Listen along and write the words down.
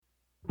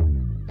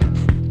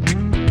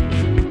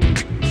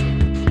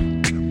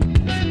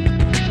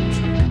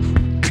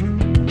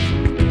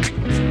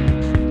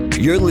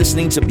You're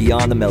listening to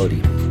Beyond the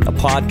Melody, a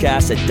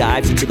podcast that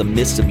dives into the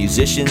myths of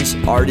musicians,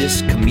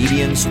 artists,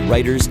 comedians,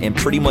 writers, and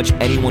pretty much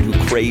anyone who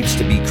craves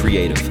to be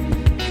creative.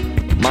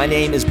 My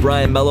name is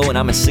Brian Mello, and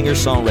I'm a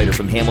singer-songwriter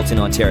from Hamilton,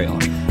 Ontario.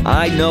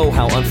 I know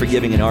how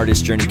unforgiving an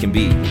artist's journey can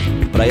be,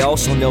 but I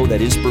also know that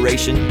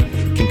inspiration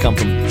can come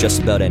from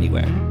just about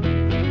anywhere.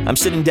 I'm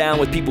sitting down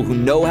with people who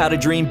know how to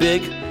dream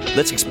big.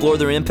 Let's explore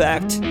their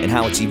impact and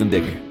how it's even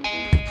bigger.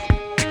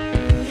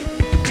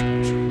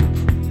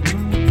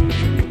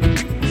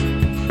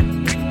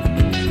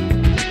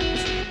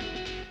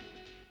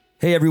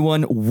 Hey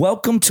everyone,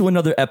 welcome to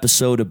another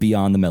episode of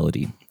Beyond the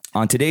Melody.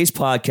 On today's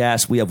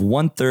podcast, we have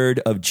 1/3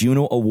 of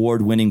Juno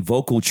Award-winning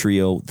vocal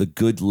trio, The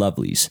Good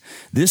Lovelies.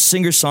 This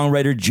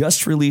singer-songwriter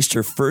just released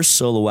her first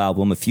solo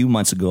album a few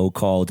months ago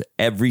called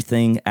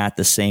Everything at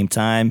the Same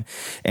Time,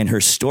 and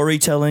her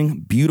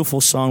storytelling,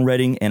 beautiful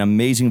songwriting, and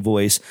amazing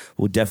voice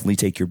will definitely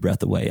take your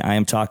breath away. I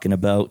am talking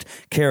about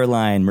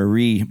Caroline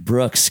Marie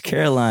Brooks.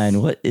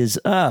 Caroline, what is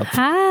up?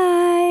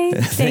 Hi.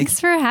 Thanks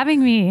for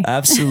having me.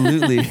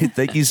 Absolutely.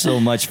 Thank you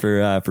so much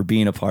for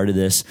being a part of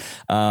this.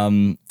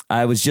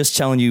 I was just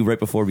telling you right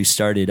before we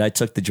started, I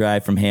took the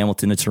drive from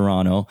Hamilton to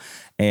Toronto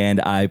and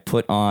I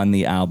put on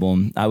the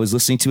album. I was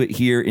listening to it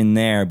here and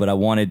there, but I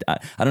don't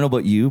know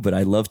about you, but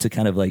I love to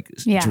kind of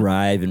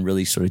drive and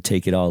really sort of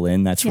take it all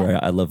in. That's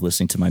where I love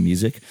listening to my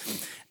music.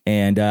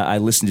 And I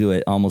listened to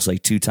it almost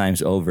like 2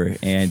 times over.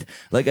 And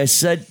like I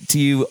said to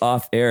you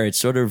off air, it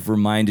sort of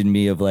reminded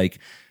me of like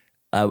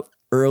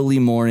early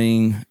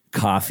morning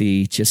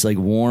coffee, just like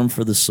warm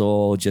for the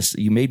soul. Just,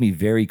 you made me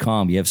very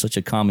calm. You have such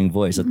a calming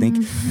voice. I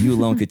think you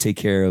alone could take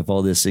care of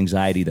all this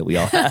anxiety that we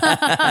all have.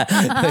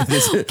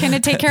 Can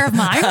it take care of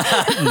mine?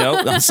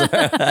 Nope, I'm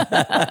sorry.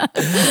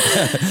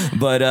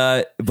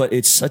 But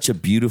it's such a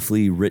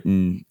beautifully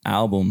written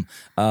album.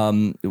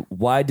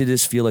 Why did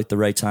this feel like the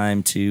right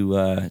time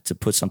to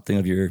put something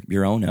of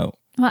your own out?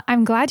 Well,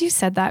 I'm glad you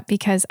said that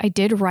because I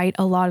did write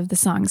a lot of the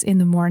songs in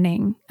the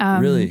morning.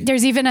 Really?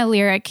 There's even a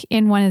lyric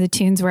in one of the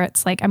tunes where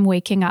it's like, I'm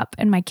waking up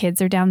and my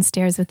kids are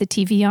downstairs with the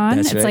TV on.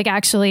 That's it's right. like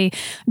actually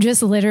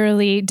just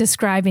literally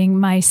describing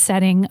my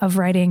setting of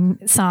writing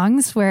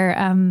songs where,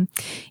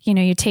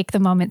 you take the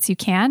moments you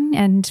can.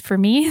 And for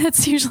me,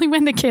 that's usually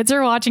when the kids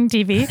are watching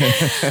TV.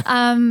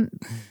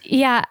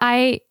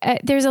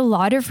 There's a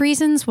lot of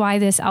reasons why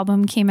this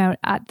album came out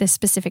at this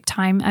specific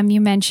time. You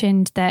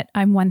mentioned that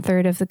I'm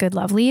 1/3 of The Good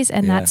Lovelies,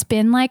 and that's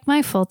been like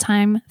my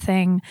full-time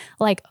thing,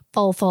 like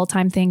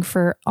full-time thing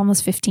for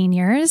almost 15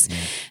 years. Yeah.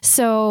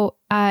 So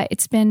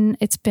it's been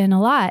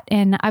a lot.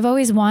 And I've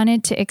always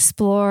wanted to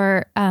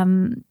explore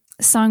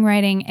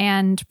songwriting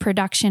and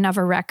production of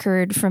a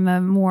record from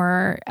a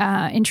more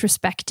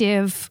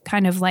introspective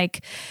kind of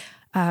like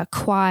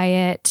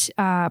quiet,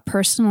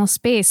 personal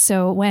space.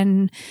 So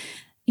when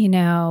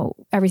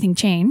everything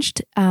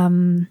changed,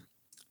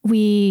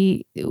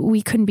 we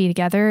couldn't be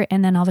together.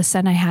 And then all of a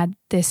sudden I had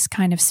this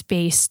kind of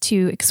space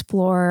to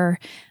explore,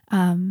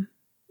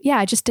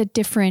 just a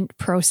different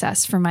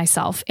process for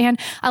myself. And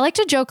I like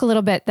to joke a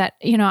little bit that,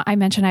 I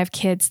mentioned I have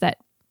kids, that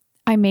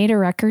I made a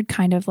record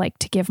kind of like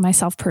to give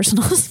myself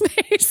personal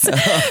space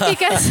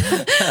because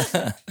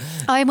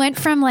I went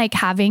from like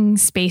having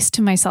space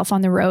to myself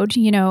on the road,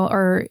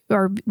 or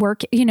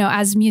work,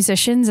 as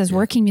musicians, as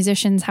working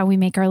musicians, how we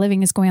make our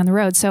living is going on the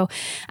road. So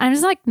I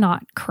was like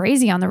not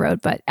crazy on the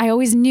road, but I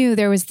always knew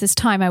there was this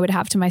time I would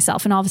have to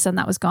myself, and all of a sudden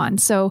that was gone.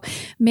 So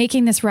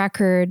making this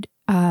record,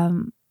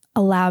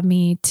 allowed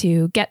me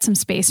to get some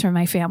space from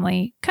my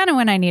family kind of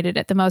when I needed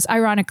it the most.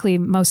 Ironically,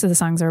 most of the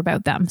songs are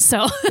about them.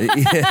 So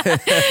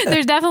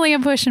there's definitely a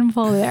push and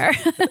pull there.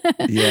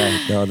 Yeah,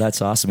 no, that's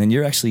awesome. And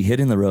you're actually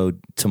hitting the road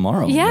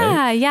tomorrow.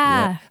 Right?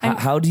 Yeah.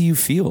 How do you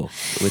feel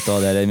with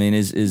all that? I mean,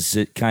 is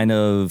it kind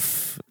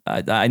of,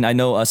 I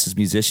know us as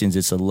musicians,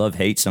 it's a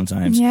love-hate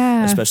sometimes,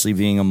 especially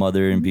being a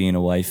mother and being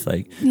a wife.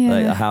 Like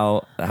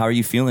how are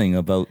you feeling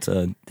about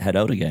head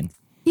out again?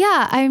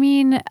 Yeah, I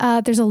mean,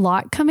 there's a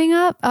lot coming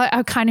up.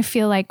 I kind of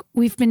feel like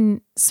we've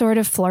been sort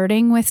of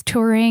flirting with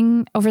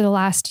touring over the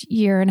last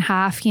year and a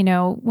half,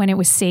 when it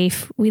was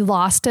safe. We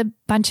lost a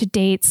bunch of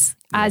dates,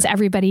 as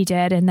everybody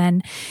did, and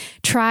then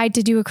tried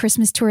to do a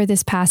Christmas tour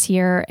this past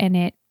year, and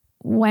it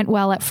went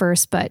well at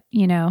first, but,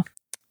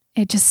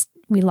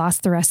 we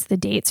lost the rest of the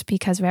dates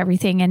because of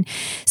everything. And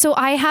so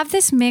I have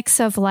this mix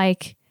of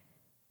like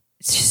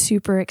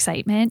super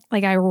excitement.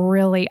 Like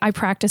I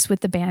practiced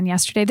with the band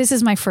yesterday. This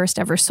is my first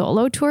ever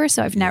solo tour.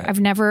 So I've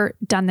never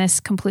done this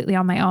completely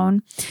on my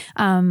own.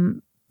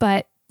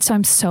 But so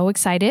I'm so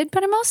excited,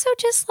 but I'm also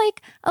just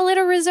like a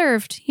little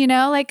reserved,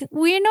 like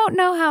we don't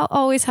know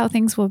how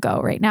things will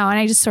go right now. And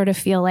I just sort of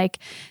feel like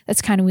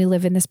that's kind of, we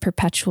live in this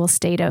perpetual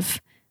state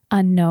of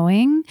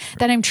unknowing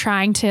that I'm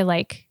trying to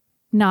like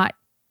not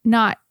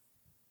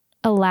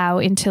allow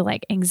into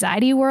like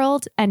anxiety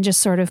world and just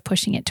sort of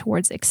pushing it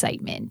towards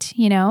excitement,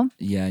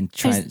 Yeah. And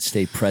trying to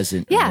stay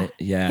present. Yeah.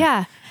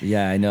 Right?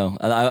 Yeah. I know.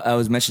 I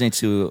was mentioning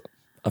to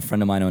a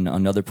friend of mine on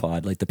another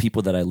pod, like the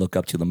people that I look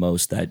up to the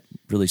most that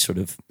really sort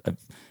of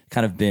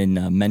kind of been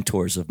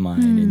mentors of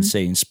mine in,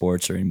 say, in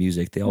sports or in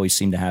music. They always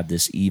seem to have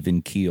this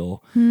even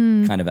keel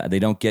kind of. They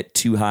don't get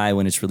too high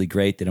when it's really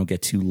great. They don't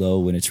get too low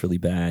when it's really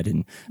bad.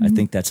 And I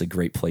think that's a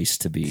great place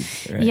to be.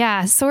 Right?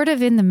 Yeah, sort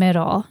of in the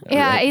middle.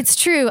 Yeah, Right. it's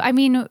true. I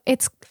mean,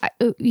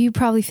 you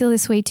probably feel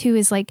this way too,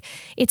 is like,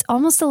 it's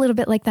almost a little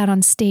bit like that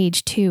on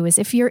stage too, is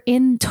if you're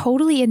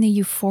totally in the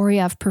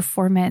euphoria of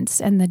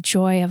performance and the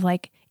joy of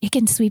like, it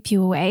can sweep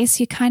you away.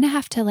 So you kind of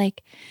have to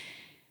like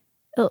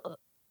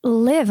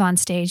live on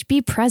stage,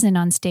 be present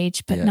on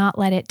stage, but not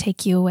let it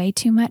take you away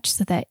too much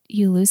so that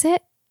you lose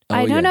it.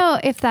 I don't know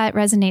if that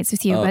resonates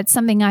with you, but it's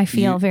something I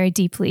feel very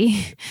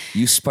deeply.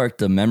 You sparked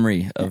a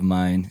memory of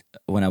mine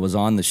when I was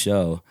on the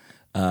show.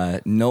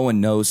 No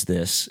one knows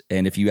this.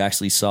 And if you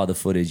actually saw the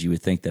footage, you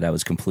would think that I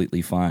was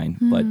completely fine,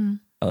 but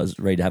I was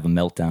ready to have a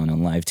meltdown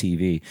on live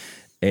TV.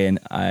 And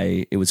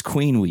it was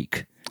Queen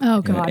Week.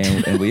 Oh God.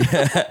 And we,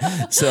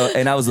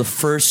 and I was the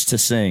first to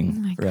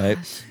sing, right?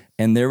 Gosh.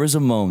 And there was a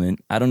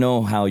moment, I don't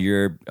know how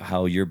your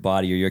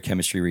body or your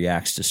chemistry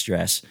reacts to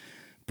stress,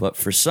 but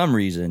for some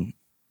reason,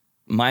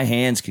 my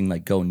hands can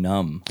like go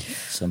numb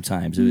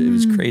sometimes. It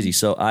was crazy.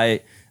 So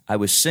I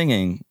was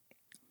singing,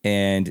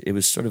 and it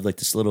was sort of like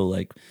this little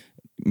like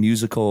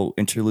musical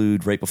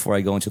interlude right before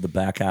I go into the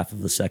back half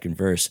of the second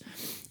verse,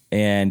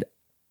 and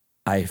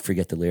I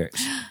forget the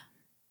lyrics.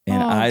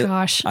 And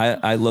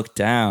I looked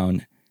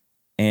down,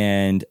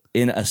 and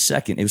in a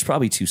second, it was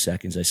probably 2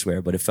 seconds, I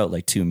swear, but it felt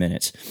like 2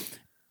 minutes.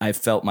 I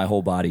felt my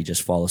whole body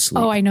just fall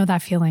asleep. Oh, I know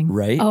that feeling.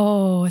 Right?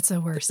 Oh, it's the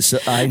worst. So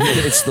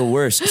it's the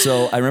worst.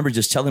 So I remember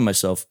just telling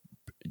myself,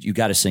 you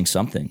got to sing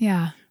something.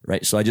 Yeah.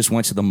 Right. So I just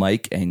went to the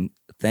mic, and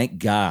thank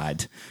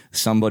God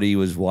somebody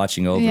was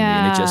watching over me,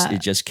 and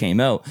it just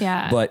came out.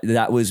 Yeah. But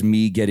that was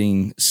me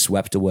getting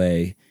swept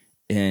away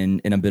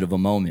in a bit of a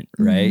moment.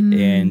 Right.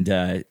 And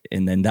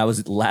then that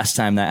was the last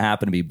time that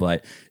happened to me,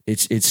 but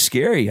it's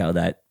scary how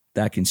that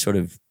can sort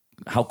of,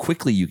 how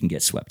quickly you can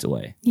get swept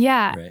away.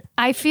 Yeah. Right.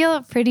 I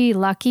feel pretty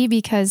lucky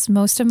because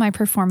most of my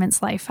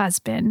performance life has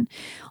been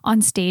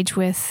on stage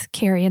with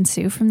Carrie and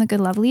Sue from the Good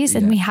Lovelies.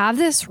 And we have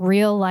this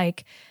real,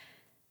 like,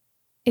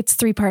 it's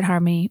 3-part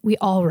harmony. We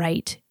all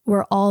write.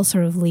 We're all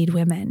sort of lead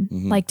women.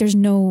 Like there's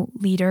no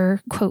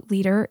leader, quote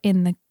leader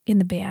in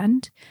the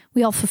band.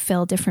 We all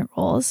fulfill different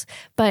roles.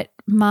 But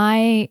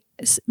my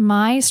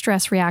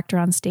stress reactor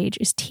on stage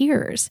is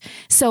tears.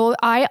 So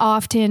I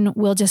often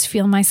will just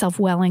feel myself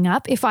welling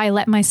up if I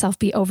let myself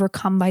be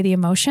overcome by the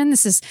emotion.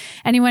 This is,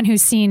 anyone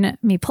who's seen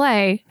me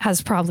play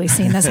has probably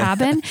seen this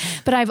happen,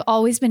 but I've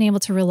always been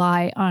able to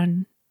rely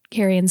on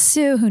Carrie and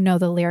Sue, who know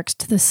the lyrics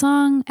to the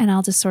song, and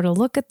I'll just sort of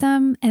look at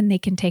them and they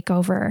can take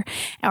over,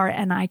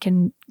 and I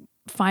can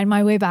find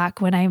my way back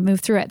when I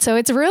move through it. So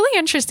it's really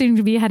interesting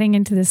to be heading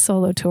into this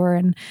solo tour.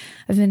 And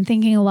I've been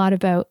thinking a lot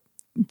about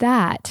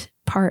that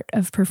part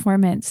of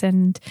performance,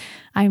 and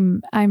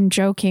I'm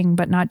joking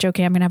but not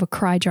joking. I'm gonna have a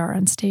cry jar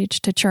on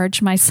stage to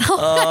charge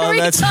myself every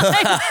time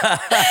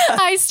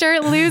I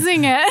start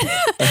losing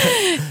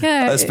it.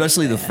 Yeah.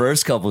 Especially the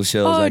first couple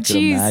shows, I could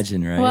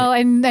imagine, right? Well,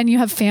 and then you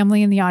have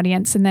family in the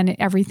audience, and then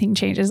everything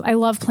changes. I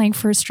love playing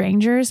for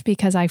strangers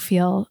because I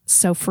feel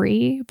so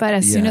free, but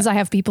as soon as I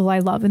have people I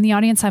love in the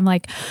audience, I'm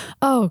like,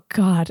 oh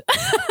God.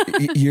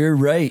 You're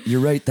right.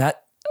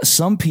 That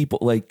some people,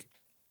 like,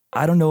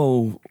 I don't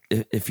know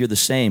if you're the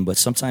same, but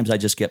sometimes I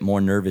just get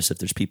more nervous if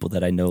there's people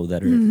that I know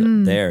that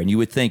are there. And you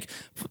would think,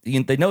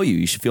 they know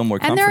you should feel more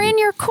comfortable. And they're in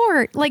your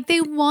court. Like,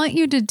 they want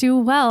you to do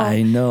well.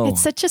 I know.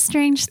 It's such a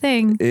strange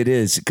thing. It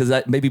is.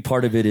 Because maybe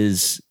part of it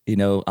is,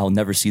 I'll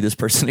never see this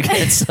person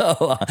again.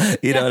 So,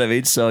 you know what I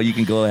mean? So you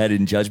can go ahead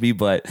and judge me,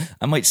 but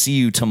I might see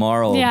you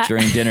tomorrow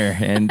during dinner.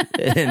 And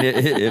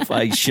if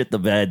I shit the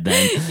bed,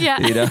 then,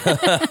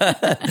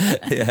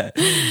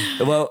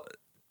 Well,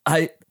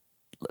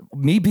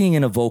 me being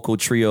in a vocal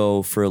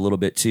trio for a little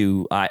bit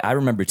too, I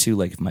remember too,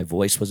 like if my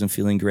voice wasn't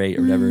feeling great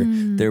or whatever,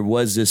 there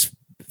was this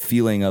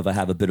feeling of I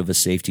have a bit of a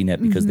safety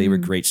net because they were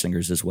great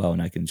singers as well.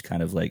 And I can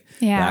kind of like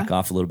back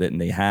off a little bit,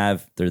 and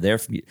they're there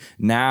for me.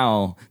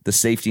 Now the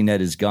safety net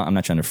is gone. I'm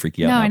not trying to freak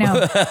you out. No, I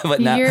know. But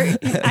now,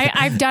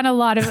 I've done a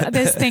lot of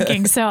this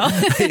thinking. So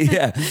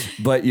yeah,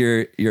 but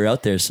you're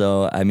out there.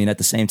 So, I mean, at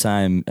the same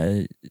time,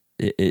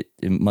 it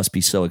must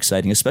be so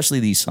exciting, especially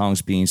these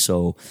songs being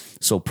so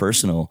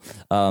personal.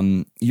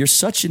 You're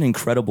such an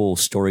incredible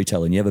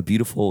storyteller, and you have a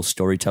beautiful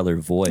storyteller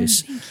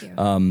voice. Thank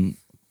you.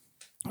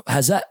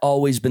 Has that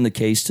always been the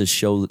case to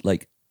show,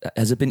 like,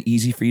 has it been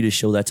easy for you to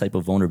show that type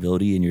of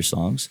vulnerability in your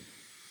songs?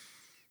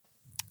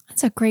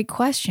 That's a great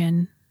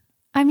question.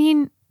 I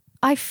mean,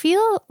 I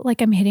feel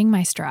like I'm hitting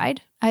my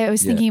stride. I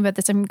was thinking about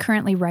this. I'm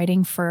currently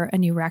writing for a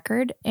new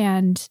record,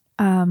 and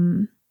a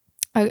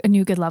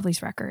new Good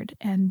Lovelies record.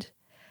 And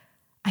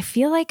I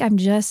feel like I'm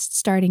just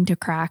starting to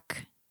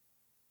crack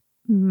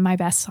my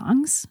best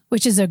songs,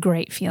 which is a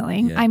great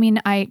feeling. Yeah. I mean,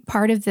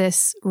 part of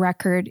this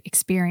record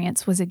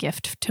experience was a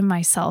gift to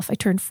myself. I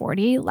turned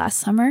 40 last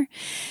summer,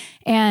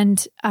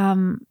 and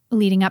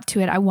leading up to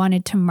it, I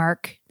wanted to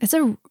mark, it's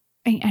a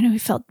I know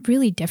it felt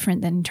really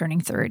different than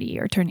turning 30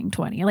 or turning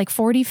 20. Like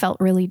 40 felt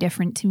really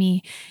different to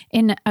me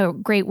in a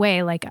great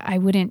way. Like I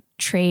wouldn't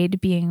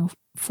trade being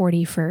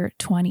 40 for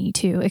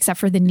 22, except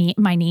for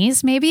my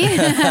knees, maybe.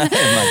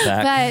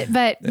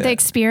 but the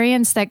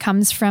experience that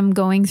comes from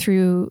going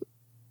through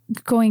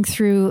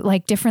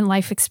like different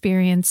life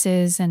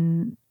experiences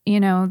and, you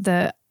know,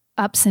 the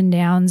ups and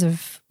downs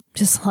of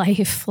just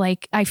life.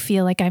 Like I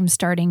feel like I'm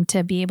starting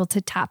to be able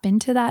to tap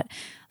into that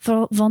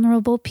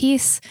vulnerable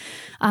piece.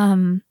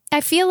 I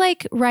feel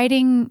like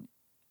writing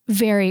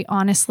very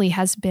honestly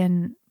has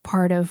been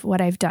part of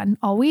what I've done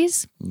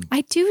always.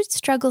 I do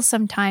struggle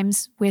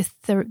sometimes with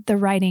the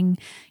writing,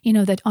 you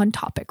know, the on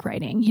topic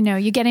writing. You know,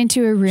 you get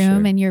into a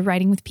room and you're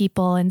writing with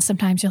people and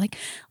sometimes you're like,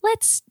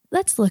 let's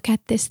look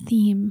at this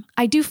theme.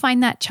 I do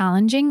find that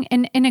challenging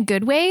and in a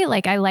good way.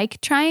 Like I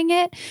like trying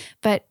it,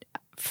 but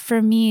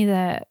for me,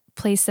 the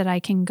place that I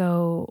can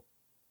go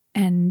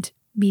and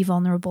be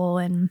vulnerable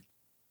and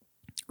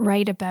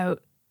write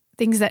about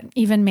things that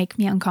even make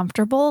me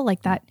uncomfortable,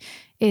 like that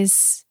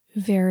is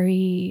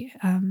very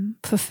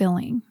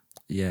fulfilling.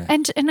 Yeah.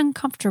 And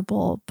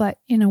uncomfortable, but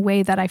in a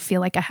way that I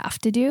feel like I have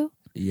to do.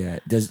 Yeah.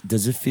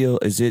 Does it feel,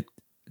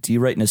 do you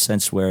write in a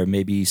sense where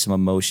maybe some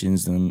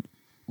emotions in the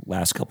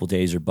last couple of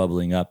days are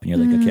bubbling up and you're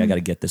like, okay, I got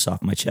to get this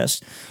off my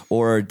chest?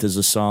 Or does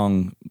a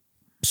song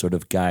sort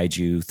of guide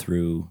you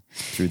through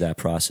that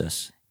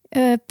process?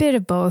 A bit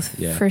of both,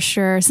 yeah. For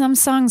sure. Some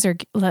songs are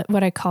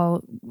what I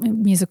call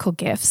musical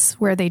gifts,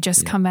 where they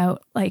just come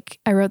out. Like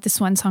I wrote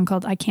this one song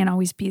called I Can't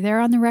Always Be There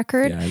on the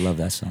record. Yeah, I love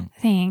that song.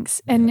 Thanks.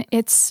 And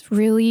it's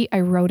really, I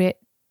wrote it.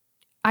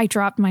 I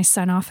dropped my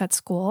son off at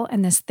school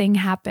and this thing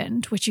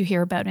happened, which you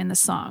hear about in the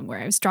song,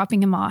 where I was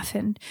dropping him off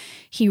and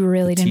he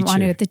really didn't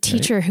want to. The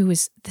teacher, right? Who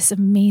was this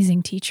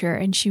amazing teacher,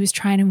 and she was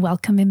trying to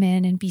welcome him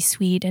in and be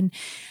sweet. And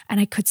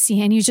I could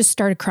see, and he just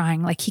started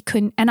crying like he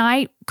couldn't, and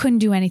I couldn't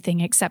do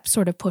anything except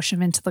sort of push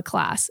him into the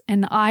class.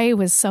 And I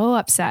was so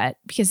upset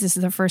because this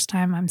is the first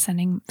time I'm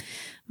sending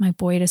my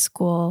boy to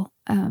school,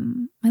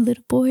 my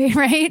little boy,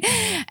 right?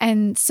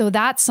 And so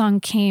that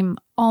song came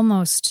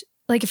almost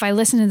like if I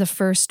listen to the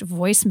first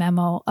voice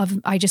memo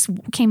I just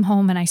came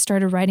home and I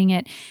started writing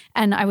it,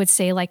 and I would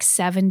say like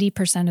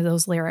 70% of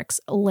those lyrics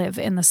live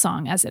in the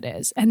song as it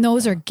is. And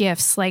those are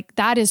gifts. Like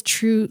that is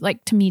true,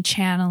 like to me,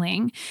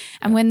 channeling.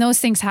 And when those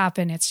things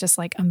happen, it's just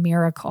like a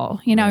miracle,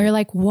 you know, You're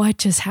like, what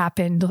just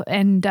happened?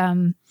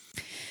 And,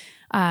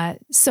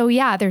 so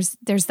yeah,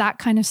 there's that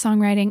kind of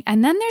songwriting.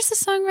 And then there's the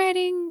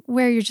songwriting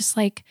where you're just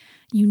like,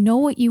 you know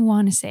what you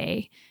want to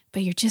say,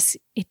 but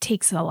it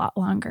takes a lot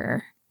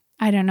longer.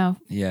 I don't know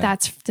if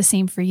that's the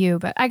same for you,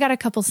 but I got a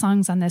couple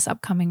songs on this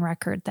upcoming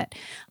record that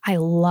I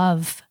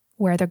love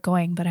where they're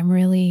going, but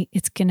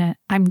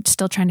I'm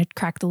still trying to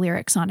crack the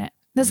lyrics on it.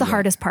 That's the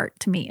hardest part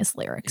to me is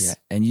lyrics. Yeah.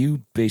 And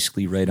you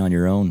basically write on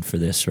your own for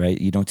this, right?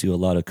 You don't do a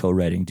lot of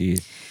co-writing, do you?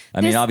 I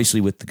mean, obviously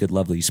with the Good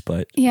Lovelies,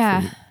 but.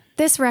 Yeah.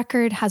 This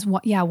record has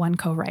one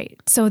co-write.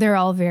 So they're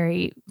all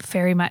very,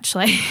 very much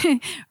like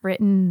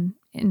written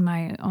in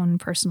my own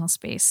personal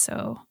space.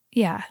 So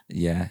yeah.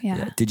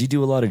 Did you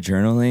do a lot of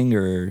journaling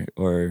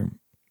or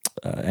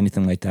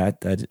anything like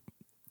that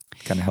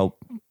kind of help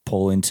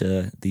pull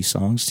into these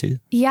songs too?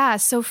 Yeah.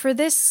 So for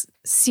this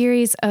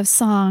series of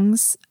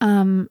songs,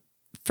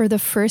 for the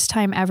first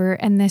time ever,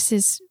 and this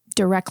is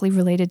directly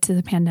related to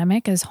the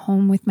pandemic, I was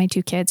home with my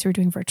two kids who were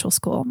doing virtual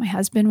school. My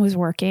husband was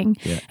working.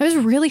 Yeah. It was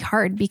really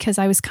hard because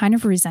I was kind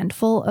of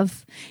resentful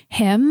of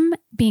him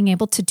being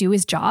able to do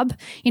his job.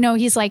 You know,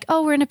 he's like,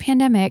 oh, we're in a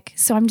pandemic,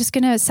 so I'm just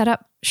going to set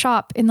up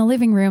shop in the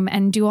living room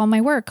and do all my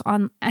work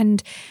on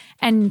and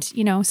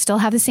you know, still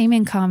have the same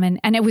income.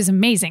 And it was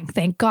amazing.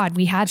 Thank God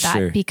we had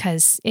that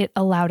because it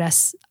allowed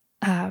us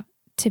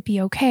to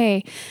be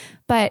okay.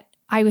 But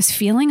I was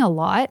feeling a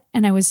lot,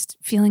 and I was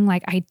feeling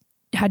like I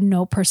had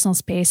no personal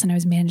space, and I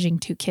was managing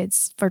two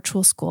kids,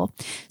 virtual school.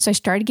 So I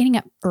started getting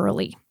up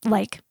early,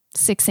 like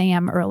 6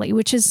 a.m. early,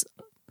 which is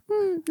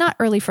not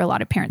early for a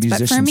lot of parents,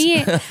 Musicians. But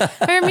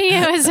for me,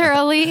 it was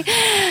early.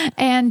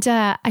 And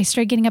I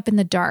started getting up in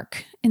the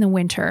dark in the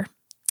winter.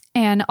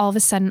 And all of a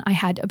sudden I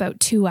had about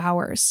 2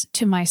 hours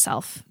to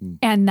myself.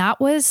 And that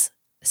was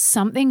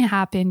something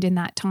happened in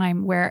that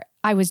time where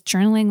I was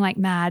journaling like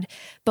mad.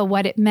 But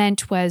what it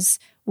meant was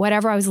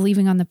whatever I was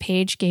leaving on the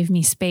page gave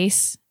me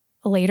space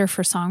later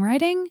for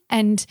songwriting.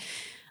 And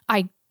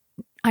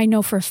I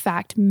know for a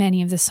fact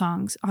many of the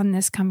songs on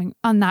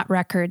that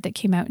record that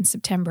came out in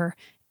September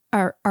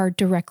are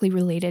directly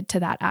related to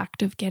that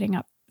act of getting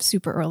up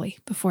super early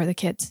before the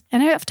kids.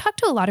 And I've talked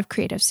to a lot of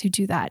creatives who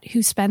do that,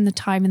 who spend the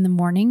time in the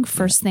morning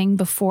first thing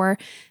before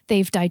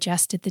they've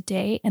digested the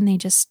day, and they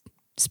just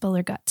spill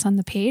their guts on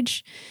the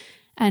page.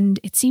 And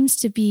it seems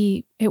to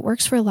be, it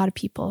works for a lot of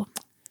people.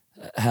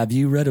 Have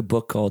you read a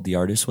book called The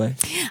Artist's Way?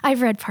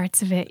 I've read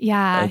parts of it.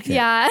 Yeah. Okay.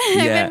 Yeah. I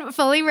haven't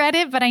fully read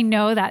it, but I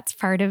know that's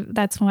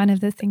one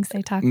of the things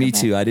they talk about. Me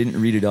too. I didn't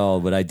read it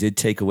all, but I did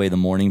take away the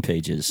morning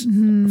pages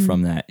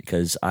from that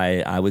because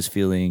I was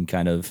feeling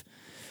kind of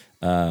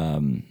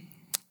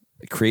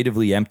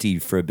creatively empty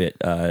for a bit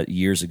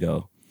years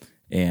ago.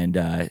 and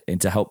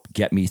to help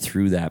get me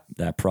through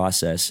that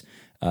process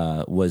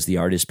was the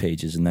artist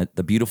pages. And that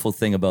the beautiful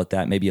thing about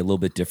that, maybe a little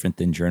bit different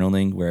than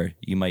journaling, where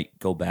you might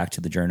go back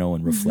to the journal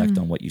and reflect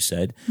on what you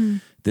said.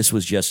 This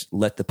was just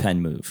let the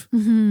pen move.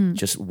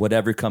 Just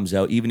whatever comes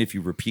out, even if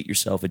you repeat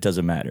yourself, it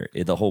doesn't matter.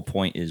 The whole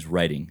point is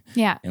writing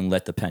and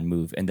let the pen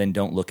move, and then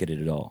don't look at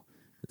it at all.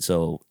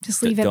 So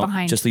just leave it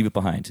behind. Just leave it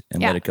behind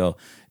and let it go.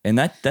 And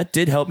that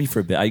did help me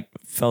for a bit. I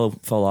fell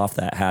off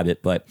that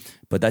habit, but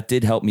that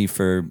did help me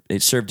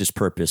it served its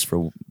purpose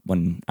for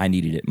when I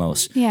needed it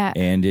most. Yeah.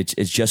 And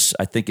it's just,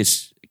 I think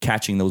it's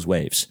catching those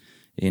waves,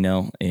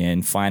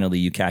 and finally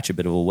you catch a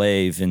bit of a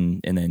wave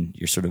and then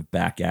you're sort of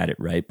back at it.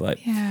 Right. But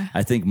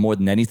I think more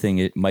than anything,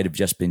 it might've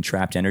just been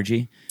trapped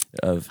energy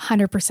of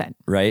 100%.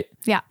 Right.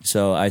 Yeah.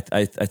 So I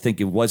think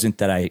it wasn't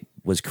that I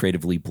was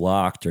creatively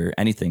blocked or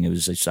anything. It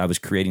was just, I was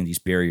creating these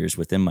barriers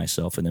within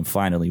myself. And then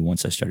finally,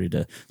 once I started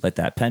to let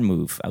that pen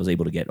move, I was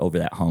able to get over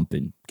that hump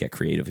and get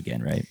creative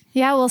again. Right.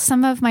 Yeah. Well,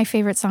 some of my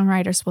favorite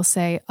songwriters will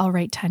say, I'll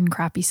write 10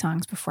 crappy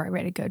songs before I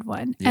write a good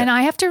one. Yeah. And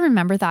I have to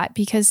remember that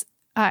because,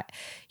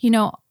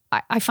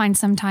 I find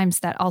sometimes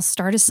that I'll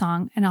start a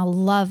song and I'll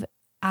love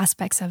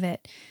aspects of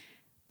it.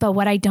 But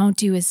what I don't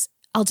do is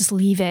I'll just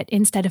leave it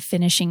instead of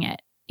finishing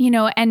it,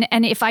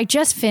 and if I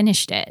just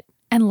finished it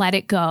and let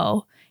it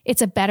go,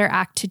 it's a better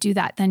act to do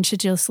that than to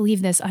just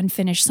leave this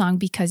unfinished song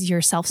because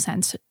you're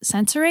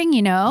self-censoring,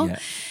 Yeah.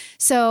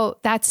 So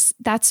that's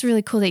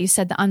really cool that you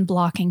said the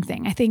unblocking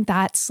thing. I think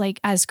that's like,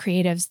 as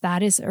creatives,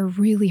 that is a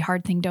really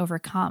hard thing to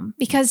overcome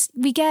because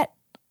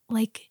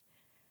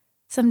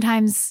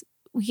sometimes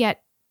we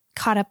get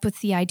caught up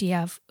with the idea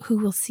of who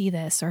will see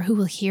this or who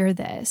will hear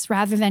this,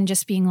 rather than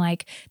just being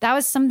like, that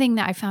was something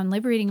that I found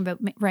liberating about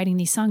writing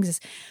these songs is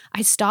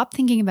I stopped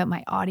thinking about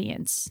my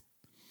audience.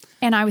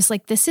 And I was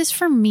like, this is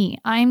for me.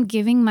 I'm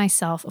giving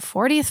myself a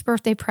 40th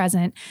birthday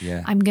present.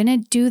 Yeah. I'm going to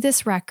do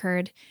this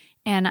record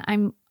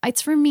and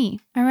it's for me.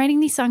 I'm writing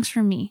these songs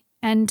for me.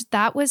 And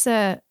that was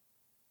I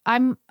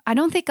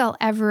don't think I'll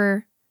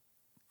ever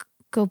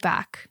go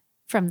back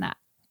from that.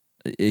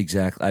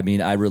 Exactly. I mean,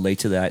 I relate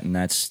to that, and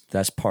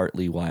that's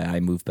partly why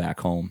I moved back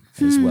home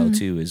as well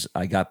too, is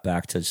I got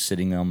back to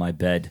sitting on my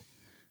bed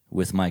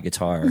with my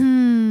guitar.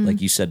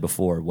 Like you said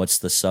before, what's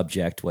the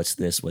subject? What's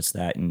this? What's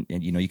that? And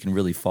you can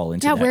really fall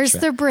into that. Where's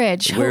the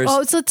bridge?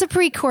 So it's a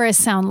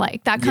pre-chorus sound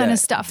like that kind of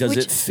stuff. Does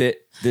it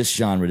fit this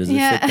genre? Does it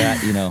fit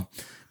that?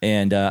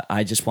 And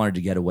I just wanted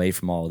to get away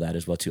from all of that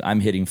as well too.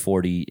 I'm hitting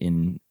 40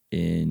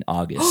 in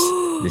August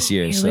this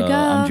year. So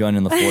I'm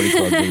joining the 40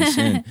 club really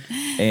soon.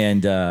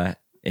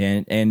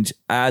 And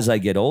as I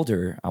get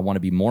older, I want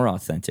to be more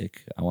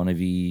authentic. I want to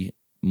be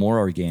more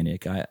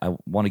organic. I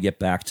want to get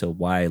back to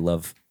why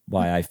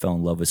I fell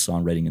in love with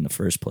songwriting in the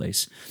first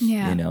place.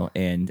 Yeah.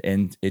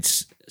 And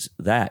it's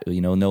that,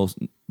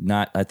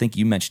 I think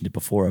you mentioned it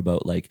before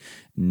about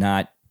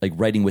not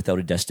writing without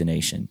a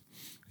destination,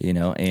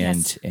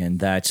 and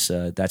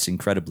that's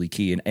incredibly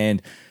key.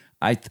 And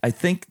I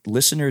think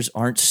listeners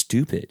aren't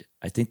stupid.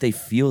 I think they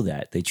feel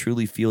that. They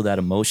truly feel that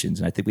emotions.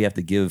 And I think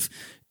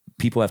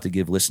people have to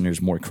give listeners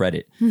more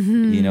credit.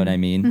 You know what I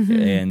mean?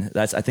 And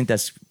I think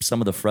that's some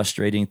of the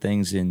frustrating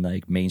things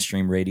in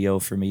mainstream radio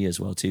for me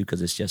as well too.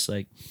 Cause it's just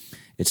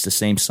it's the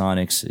same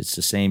sonics, it's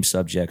the same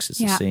subjects, it's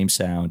the same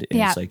sound. And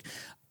it's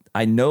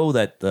I know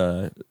that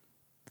the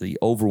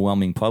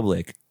overwhelming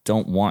public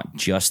don't want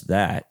just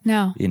that.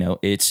 No.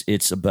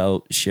 It's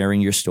about sharing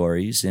your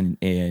stories and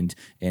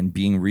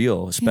being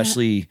real,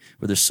 especially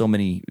where there's so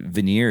many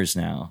veneers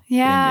now in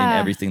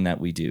everything that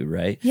we do.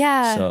 Right.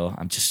 Yeah. So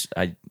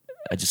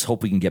I just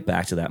hope we can get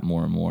back to that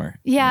more and more.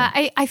 Yeah,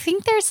 I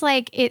think there's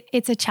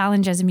it's a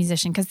challenge as a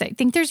musician because I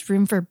think there's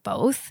room for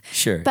both.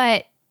 Sure.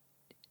 But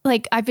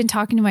I've been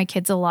talking to my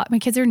kids a lot. My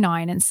kids are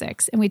 9 and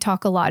 6, and we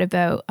talk a lot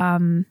about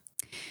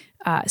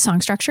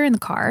song structure in the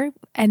car.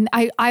 And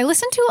I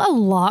listen to a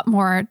lot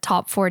more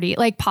top 40,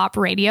 pop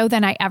radio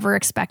than I ever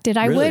expected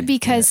I would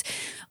because... Yeah.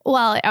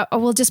 Well, I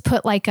will just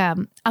put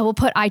I will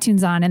put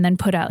iTunes on and then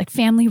put a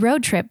family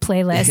road trip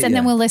playlist and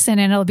then we'll listen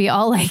and it'll be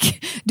all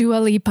Dua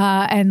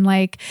Lipa and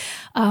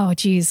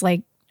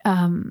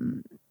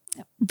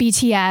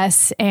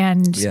BTS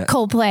and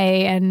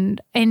Coldplay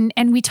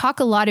and we talk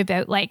a lot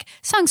about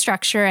song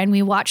structure and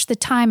we watch the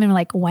time and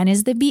we're when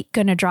is the beat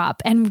gonna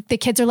drop? And the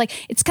kids are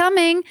it's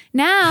coming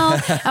now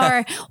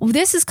or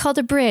this is called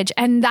a bridge.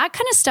 And that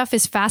kind of stuff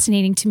is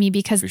fascinating to me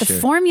because the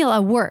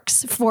formula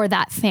works for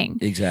that thing.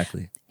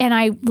 Exactly. And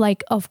I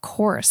of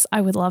course, I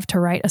would love to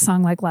write a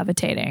song like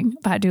Levitating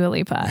by Dua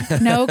Lipa.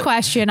 No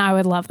question, I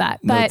would love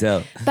that. But, no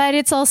doubt. But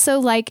it's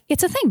also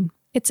it's a thing.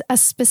 It's a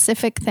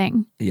specific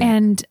thing. Yeah.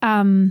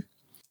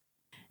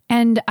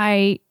 And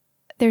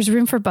there's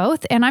room for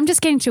both. And I'm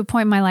just getting to a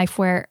point in my life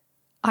where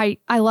I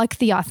like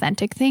the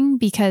authentic thing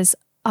because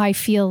I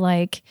feel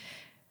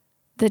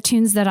the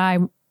tunes that I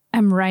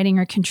am writing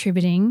or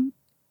contributing,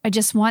 I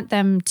just want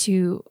them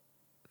to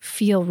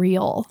feel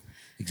real.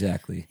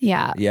 Exactly.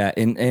 Yeah. Yeah.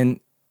 And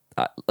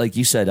like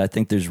you said, I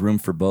think there's room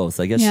for both.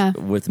 I guess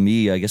with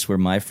me, where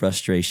my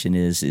frustration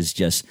is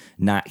just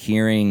not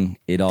hearing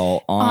it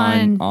all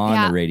on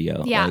the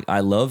radio. Yeah.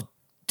 I love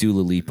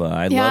Dua Lipa.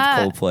 I Yeah.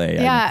 love Coldplay.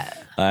 Yeah.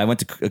 I went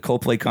to a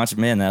Coldplay concert.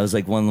 Man, that was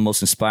like one of the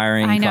most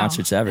inspiring I know.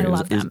 concerts ever. I It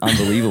was love them.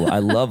 unbelievable. I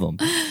love them.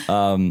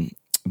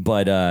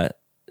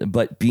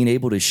 But being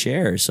able to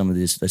share some of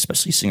this,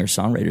 especially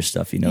singer-songwriter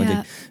stuff,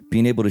 Yeah.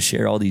 being able to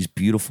share all these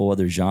beautiful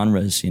other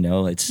genres,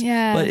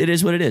 Yeah. but it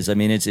is what it is. I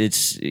mean,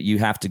 it's you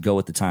have to go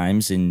with the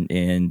times,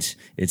 and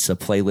it's a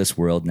playlist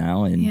world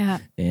now,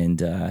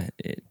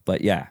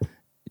 but yeah,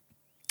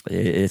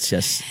 it's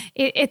just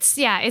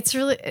it's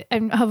really. I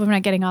hope I'm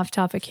not getting off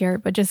topic here,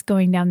 but just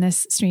going down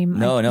this stream.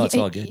 No, it's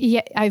all good.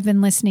 Yeah, I've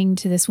been listening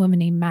to this woman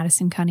named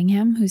Madison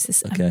Cunningham, who's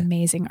this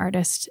amazing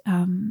artist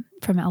from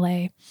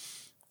LA,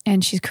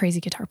 and she's a crazy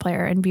guitar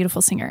player and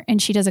beautiful singer,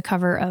 and she does a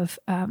cover of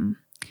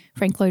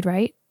Frank Lloyd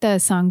Wright, the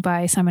song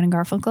by Simon and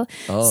Garfunkel.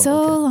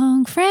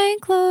 Long,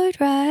 Frank Lloyd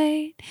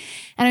Wright.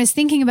 And I was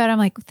thinking about it, I'm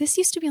like, this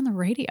used to be on the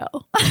radio,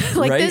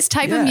 like Right? this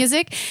type of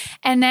music.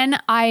 And then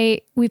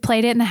we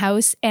played it in the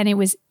house, and it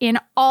was in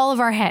all of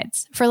our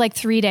heads for like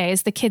 3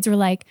 days. The kids were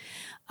like,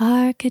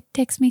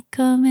 architects me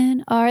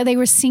coming. They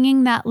were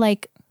singing that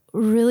like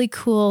really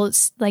cool,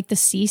 like the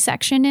C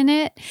section in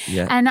it.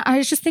 Yeah. And I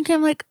was just thinking,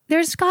 I'm like,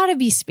 there's got to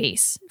be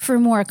space for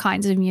more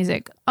kinds of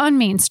music on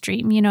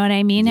mainstream. You know what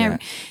I mean? Yeah.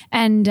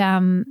 I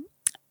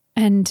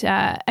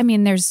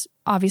mean, there's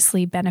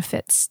obviously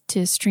benefits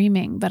to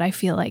streaming, but I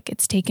feel like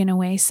it's taken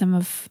away some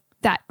of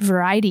that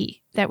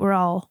variety that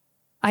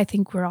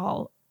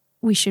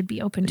we should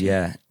be open to.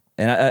 Yeah.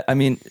 And I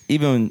mean,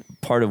 even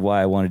part of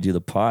why I want to do the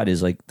pod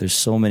is like, there's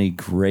so many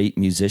great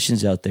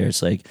musicians out there.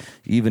 It's like,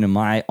 even in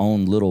my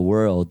own little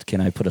world,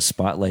 can I put a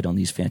spotlight on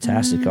these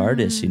fantastic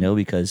artists,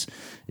 because,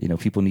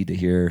 people need to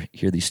hear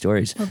these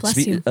stories. Well,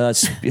 bless you.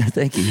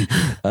 Thank you.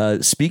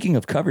 Speaking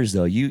of covers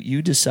though,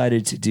 you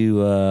decided to do,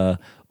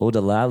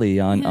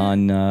 Odalali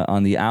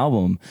on the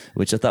album,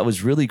 which I thought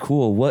was really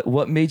cool.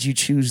 What made you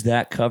choose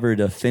that cover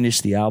to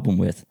finish the album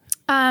with?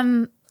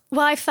 Well,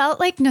 I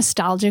felt like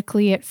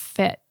nostalgically it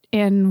fit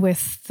in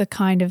with the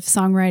kind of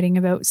songwriting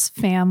about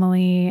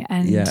family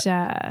and, there's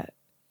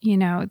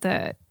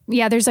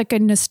like a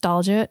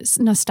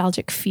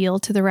nostalgic feel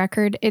to the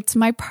record. It's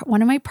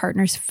one of my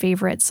partner's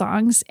favorite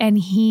songs, and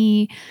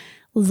he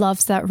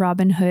loves that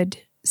Robin Hood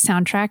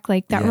soundtrack.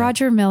 Like that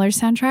Roger Miller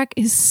soundtrack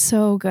is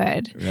so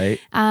good. Right.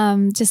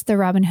 Just the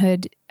Robin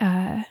Hood,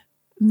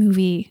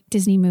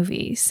 Disney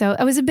movie. So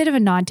it was a bit of a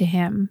nod to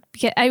him.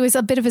 It was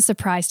a bit of a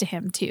surprise to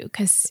him too,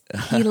 because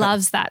he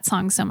loves that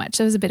song so much.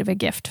 So it was a bit of a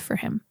gift for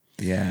him.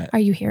 Yeah. Are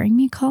you hearing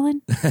me,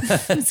 Colin?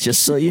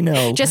 Just so you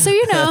know. Just so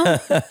you know.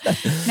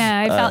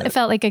 No, it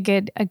felt like a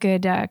good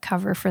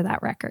cover for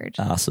that record.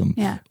 Awesome.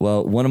 Yeah.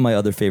 Well, one of my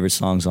other favorite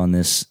songs on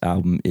this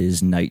album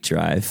is Night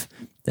Drive,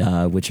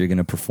 which you're going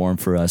to perform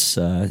for us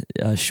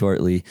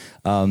shortly.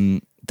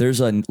 There's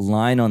a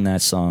line on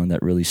that song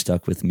that really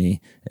stuck with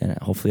me, and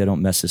hopefully I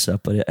don't mess this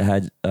up, but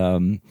it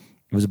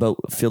was about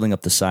filling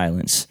up the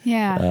silence.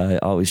 Yeah.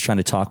 Always trying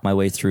to talk my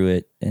way through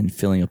it and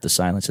filling up the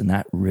silence, and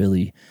that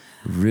really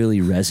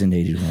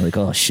resonated with me. Like,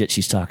 oh shit,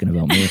 she's talking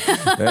about me.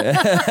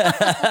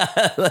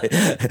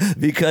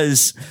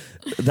 Because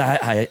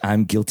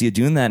I'm guilty of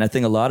doing that. And I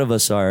think a lot of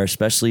us are,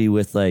 especially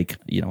with like,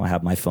 I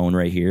have my phone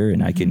right here,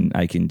 and I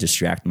can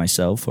distract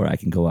myself, or I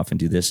can go off and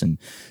do this.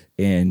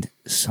 And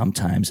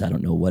sometimes I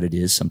don't know what it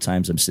is.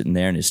 Sometimes I'm sitting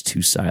there and it's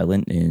too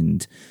silent,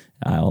 and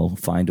I'll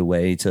find a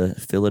way to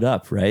fill it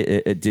up.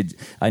 Right.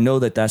 I know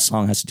that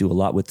song has to do a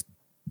lot with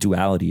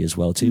duality as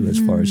well too, as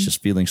far as just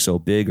feeling so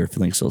big or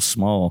feeling so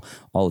small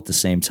all at the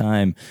same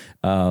time.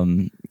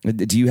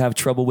 Do you have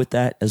trouble with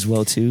that as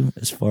well too,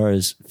 as far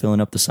as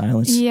filling up the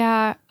silence?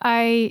 Yeah,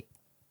 I'm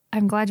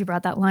glad you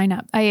brought that line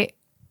up. I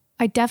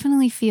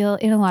definitely feel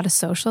in a lot of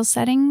social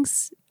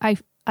settings, I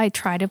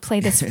try to play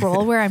this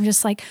role where I'm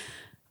just like,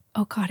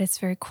 oh God, it's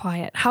very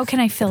quiet. How can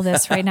I fill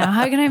this right now?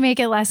 How can I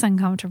make it less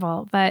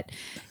uncomfortable? But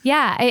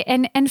yeah,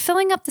 and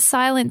filling up the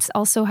silence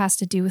also has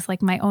to do with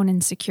like my own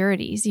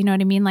insecurities. You know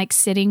what I mean? Like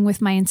sitting with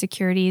my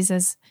insecurities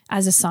as a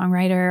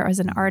songwriter, or as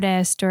an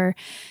artist, or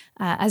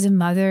as a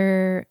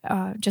mother,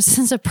 just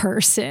as a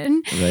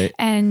person. Right.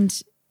 And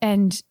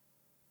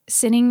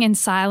sitting in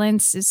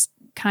silence is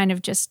kind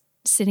of just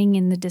sitting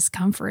in the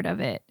discomfort of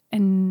it.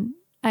 And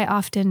I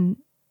often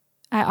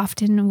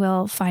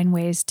will find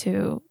ways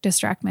to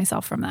distract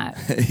myself from that.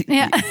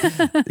 Yeah.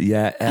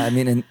 Yeah. I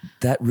mean, and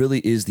that really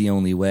is the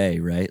only way,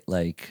 right?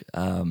 Like,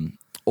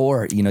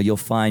 or, you'll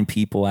find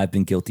people, I've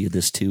been guilty of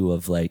this too,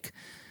 of like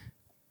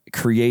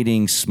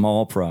creating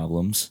small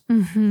problems,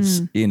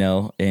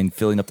 and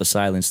filling up the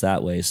silence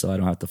that way. So I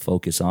don't have to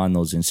focus on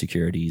those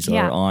insecurities or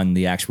on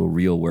the actual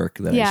real work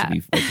that I should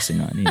be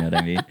focusing on. You know what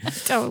I mean?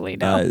 Totally.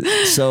 No.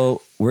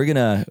 So we're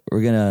gonna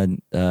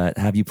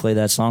have you play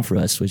that song for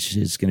us, which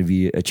is gonna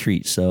be a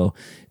treat. So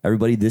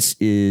everybody, this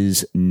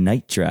is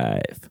Night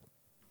Drive.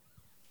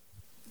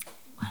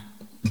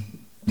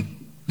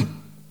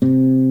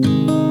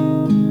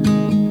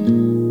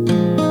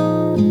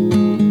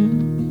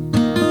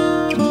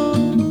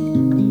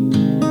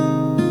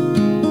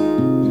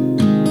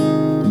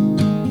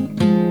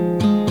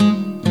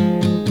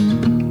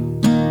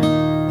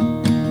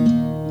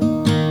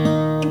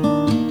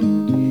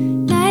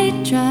 Night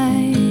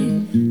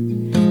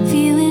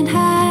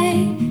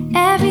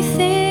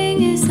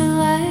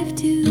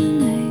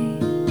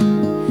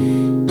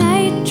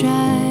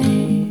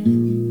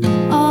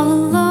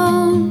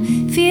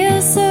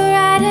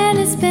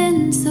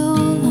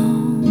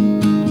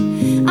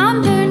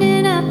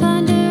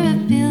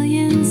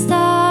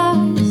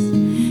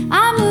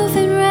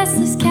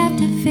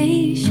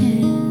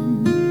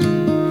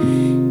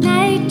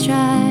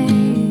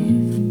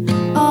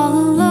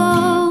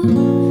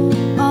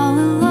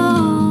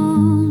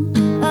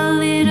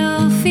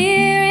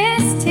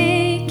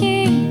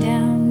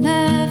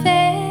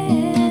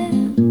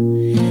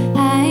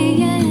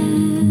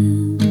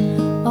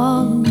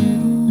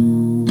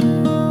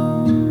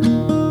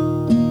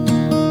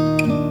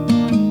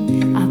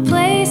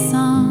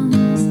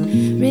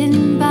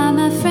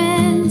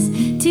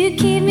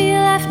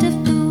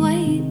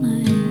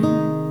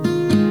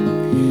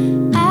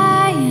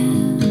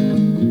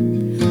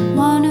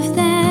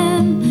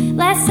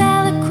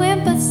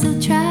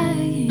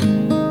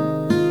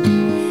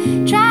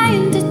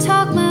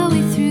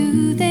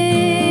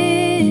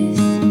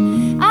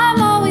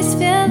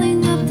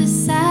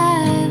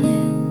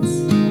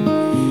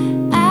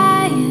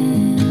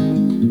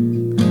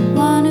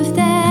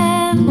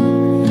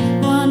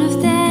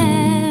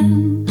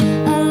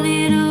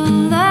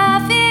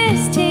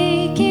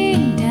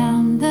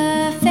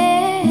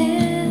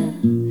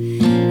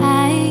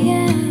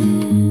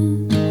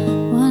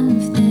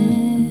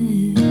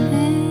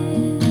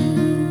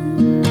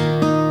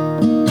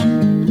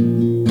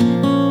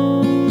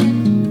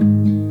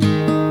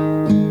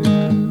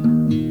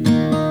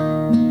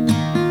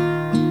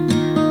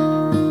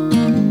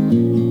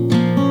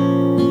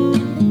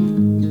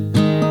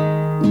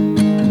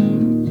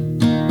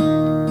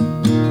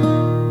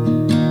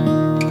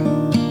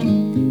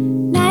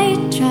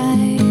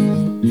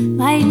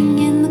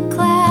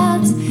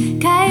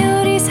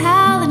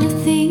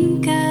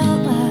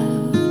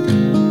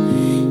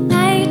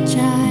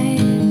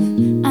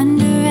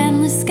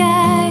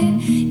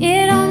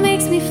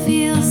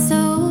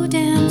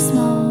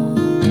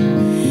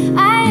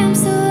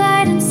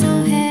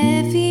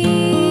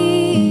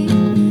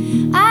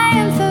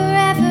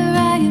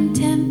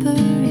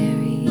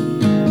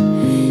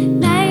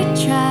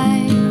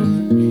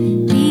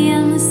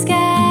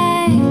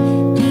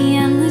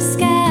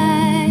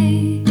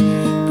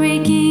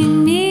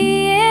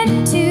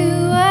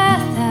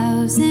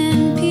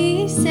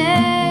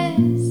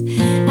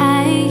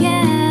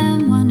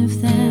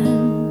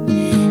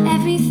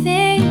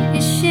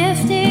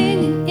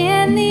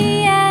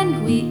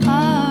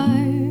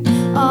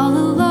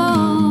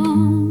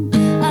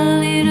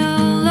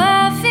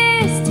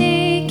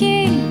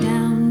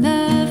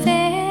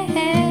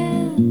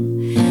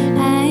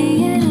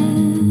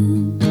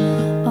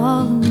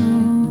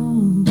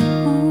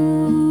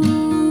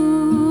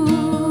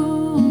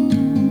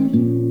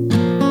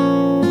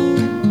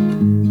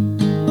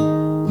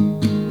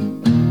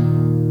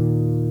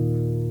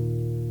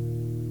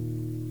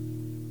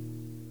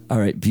All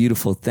right,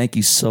 beautiful. Thank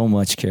you so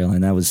much, Caroline.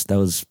 That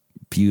was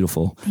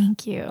beautiful.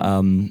 Thank you.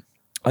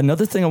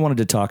 Another thing I wanted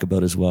to talk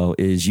about as well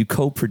is you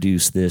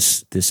co-produced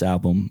this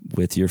album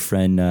with your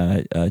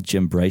friend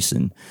Jim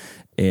Bryson.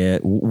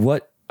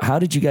 How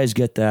did you guys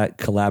get that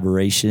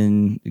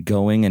collaboration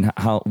going, and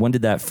when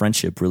did that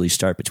friendship really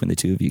start between the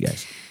two of you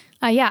guys?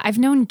 I've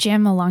known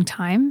Jim a long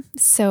time.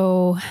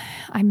 So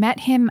I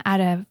met him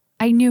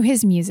I knew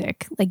his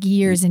music like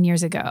years and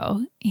years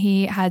ago.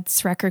 He had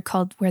this record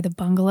called Where the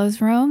Bungalows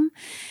Roam.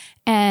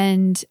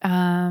 And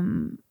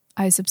I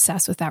was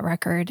obsessed with that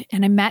record.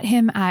 And I met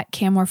him at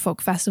Canmore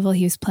Folk Festival.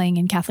 He was playing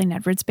in Kathleen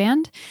Edwards'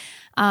 band.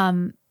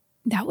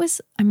 That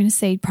was, I'm going to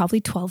say,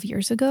 probably 12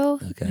 years ago,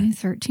 okay.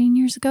 13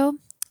 years ago.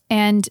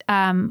 And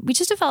we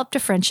just developed a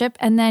friendship.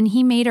 And then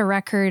he made a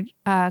record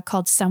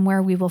called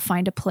Somewhere We Will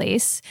Find a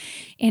Place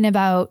in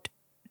about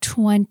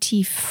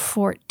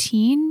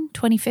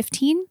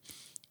 2015.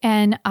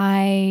 And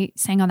I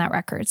sang on that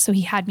record. So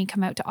he had me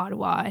come out to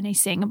Ottawa and I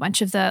sang a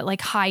bunch of the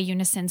like high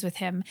unisons with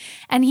him.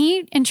 And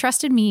he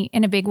entrusted me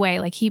in a big way.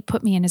 Like he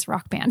put me in his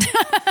rock band.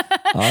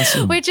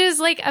 Awesome. Which is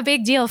like a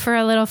big deal for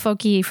a little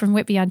folkie from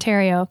Whitby,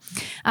 Ontario.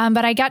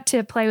 But I got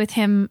to play with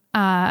him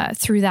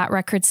through that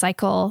record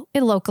cycle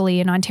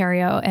locally in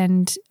Ontario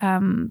and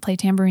play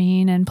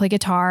tambourine and play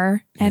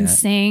guitar and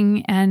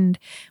sing. And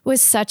it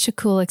was such a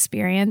cool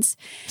experience.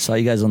 Saw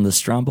you guys on the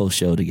Strombo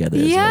show together.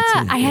 Yeah, as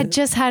well too. I had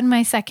just had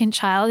my second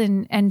child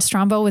and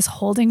Strombo was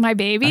holding my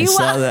baby I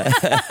saw that.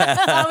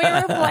 while we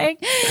were playing.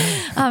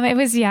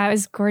 It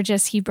was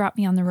gorgeous. He brought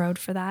me on the road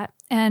for that.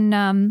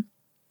 And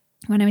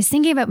when I was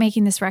thinking about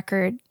making this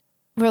record,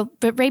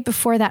 but right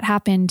before that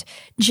happened,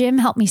 Jim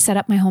helped me set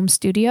up my home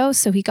studio.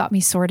 So he got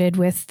me sorted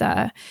with,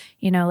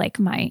 like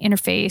my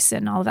interface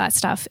and all of that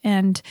stuff.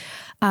 And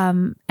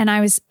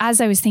as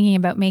I was thinking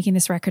about making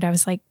this record, I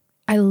was like,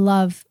 I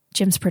love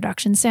Jim's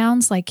production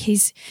sounds, like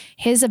his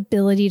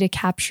ability to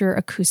capture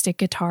acoustic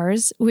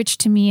guitars, which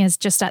to me is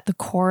just at the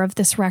core of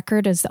this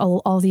record, is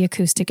all the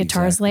acoustic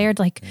guitars layered.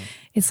 Like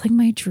it's like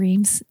my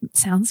dreams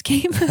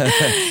soundscape.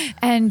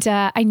 And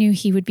I knew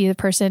he would be the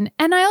person.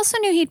 And I also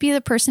knew he'd be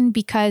the person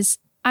because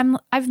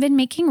I've been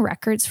making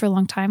records for a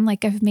long time.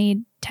 Like I've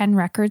made 10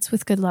 records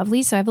with Good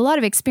Lovely. So I have a lot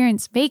of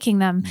experience making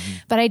them,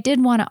 but I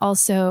did want to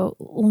also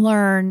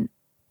learn,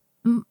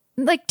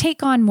 like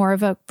take on more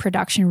of a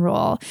production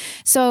role.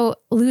 So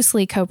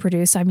loosely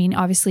co-produced. I mean,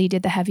 obviously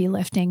did the heavy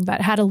lifting,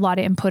 but had a lot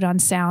of input on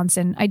sounds.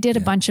 And I did a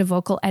bunch of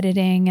vocal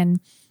editing and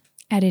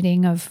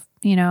editing of,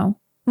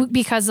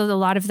 because a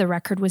lot of the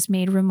record was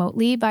made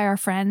remotely by our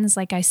friends.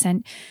 Like I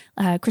sent,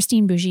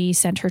 Christine Bougie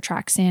sent her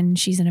tracks in.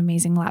 She's an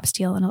amazing lap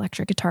steel and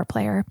electric guitar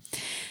player.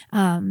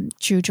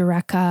 Drew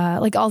Jureka,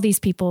 like all these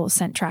people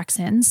sent tracks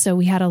in. So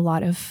we had a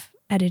lot of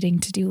editing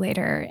to do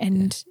later.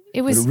 And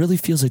it really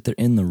feels like they're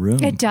in the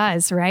room. It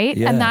does, right?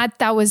 Yeah. And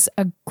that was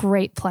a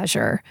great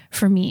pleasure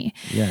for me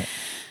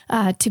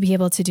to be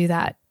able to do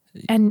that.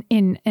 And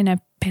in a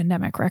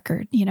pandemic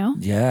record,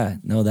 Yeah,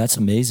 no, that's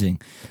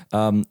amazing.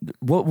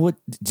 What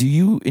do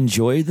you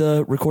enjoy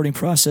the recording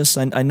process?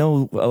 I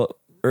know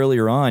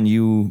earlier on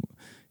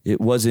it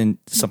wasn't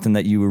something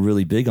that you were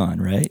really big on,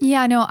 right?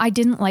 Yeah, no, I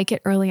didn't like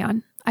it early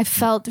on. I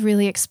felt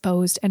really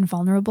exposed and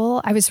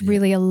vulnerable. I was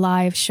really a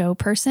live show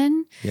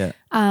person. Yeah.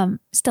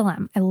 Still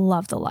am. I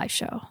love the live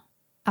show.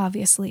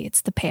 Obviously,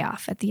 it's the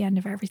payoff at the end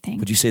of everything.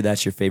 Would you say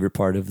that's your favorite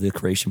part of the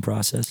creation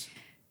process?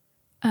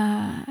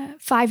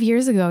 5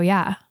 years ago,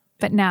 yeah.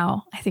 But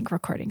now I think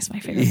recording's my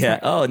favorite part.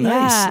 Oh,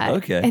 nice. Yeah.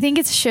 Okay. I think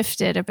it's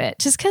shifted a bit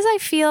just because I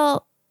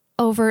feel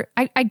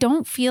I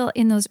don't feel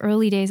in those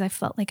early days, I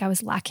felt like I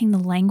was lacking the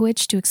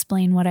language to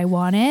explain what I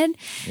wanted.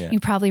 Yeah. You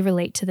probably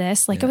relate to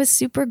this. Like I was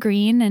super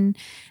green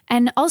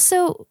and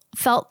also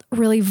felt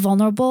really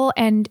vulnerable.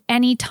 And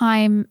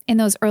anytime in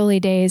those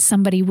early days,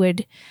 somebody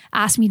would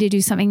ask me to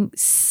do something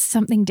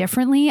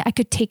differently, I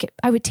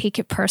would take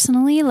it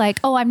personally.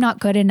 Like, oh, I'm not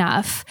good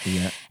enough.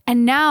 Yeah.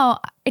 And now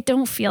I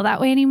don't feel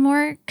that way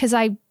anymore because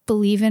I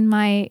believe in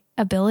my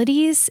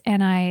abilities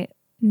and I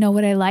know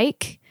what I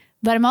like.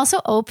 But I'm also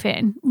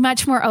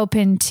much more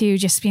open to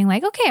just being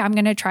like, okay, I'm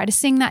going to try to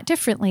sing that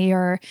differently.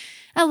 Or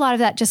a lot of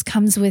that just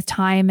comes with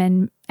time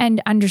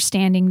and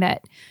understanding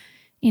that,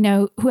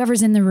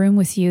 whoever's in the room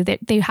with you,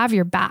 that they have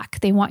your back.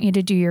 They want you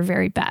to do your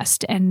very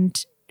best.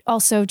 And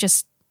also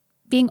just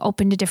being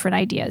open to different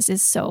ideas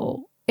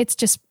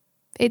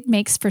it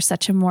makes for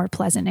such a more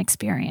pleasant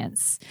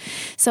experience.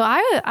 So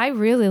I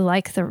really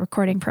like the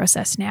recording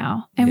process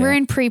now. And we're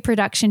in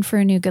pre-production for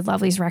a new Good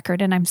Lovely's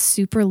record. And I'm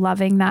super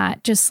loving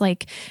that. Just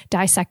like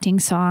dissecting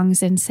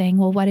songs and saying,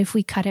 well, what if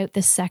we cut out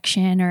this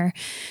section? Or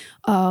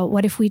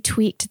what if we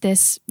tweaked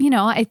this?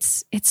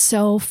 It's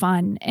so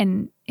fun.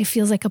 And it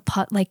feels like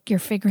like you're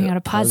figuring out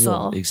a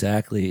puzzle.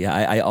 Exactly. Yeah,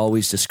 I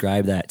always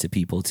describe that to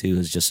people too,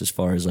 is just as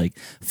far as like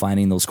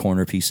finding those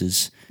corner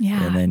pieces,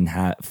 and then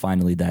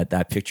finally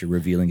that picture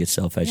revealing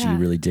itself as you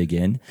really dig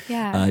in.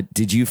 Yeah.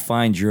 Did you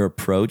find your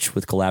approach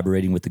with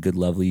collaborating with the Good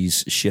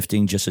Lovelies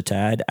shifting just a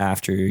tad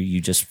after you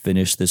just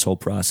finished this whole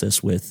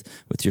process with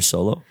your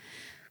solo?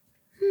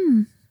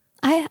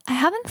 I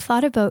haven't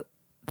thought about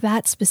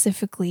that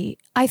specifically,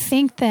 I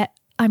think that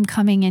I'm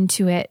coming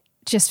into it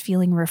just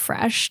feeling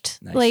refreshed.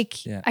 Nice.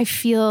 Like Yeah. it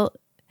feels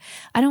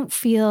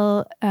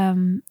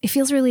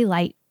really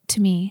light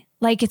to me.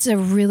 Like it's a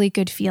really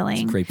good feeling.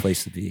 It's a great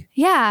place to be.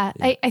 Yeah.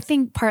 I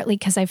think partly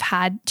because I've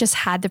had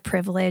the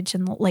privilege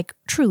and like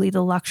truly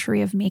the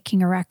luxury of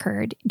making a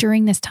record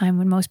during this time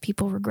when most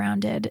people were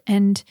grounded.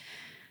 And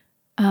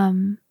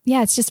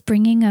it's just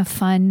bringing a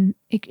fun,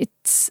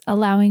 it's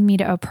allowing me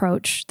to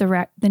approach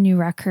the new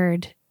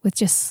record with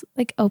just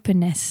like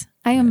openness.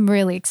 I am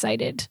really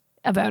excited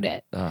about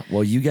it.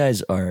 Well, you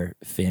guys are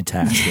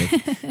fantastic.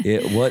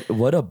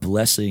 What a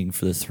blessing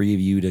for the three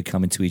of you to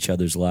come into each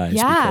other's lives.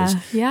 Yeah,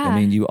 because, I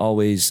mean, you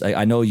always,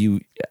 I know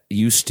you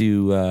used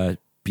to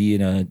be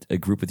in a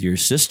group with your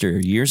sister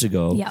years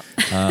ago, Yep.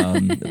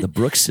 The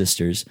Brooks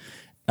sisters,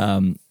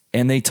 and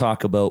they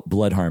talk about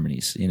blood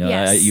harmonies. You know,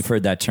 Yes. you've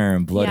heard that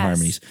term, blood Yes.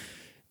 harmonies.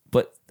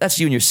 But that's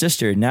you and your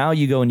sister. Now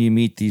you go and you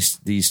meet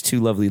these two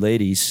lovely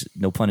ladies,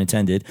 no pun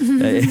intended,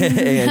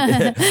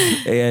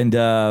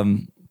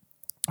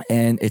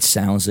 and it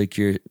sounds like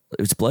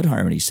it's blood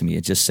harmonies to me.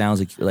 It just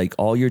sounds like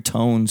all your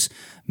tones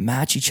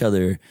match each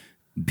other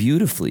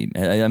beautifully.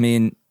 I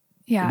mean,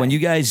 when you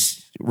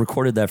guys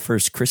recorded that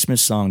first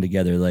Christmas song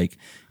together, like,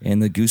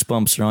 and the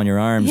goosebumps are on your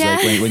arms,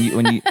 like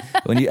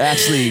when you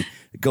actually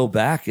go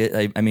back,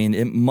 I mean,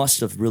 it must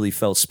have really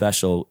felt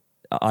special.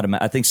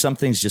 I think some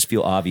things just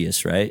feel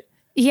obvious, right?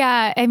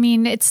 Yeah. I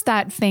mean, it's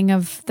that thing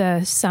of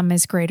the sum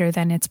is greater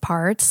than its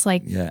parts.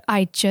 Like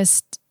I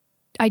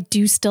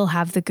do still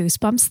have the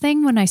goosebumps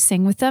thing when I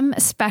sing with them,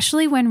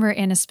 especially when we're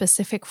in a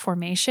specific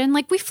formation.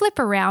 Like we flip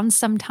around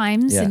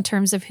sometimes in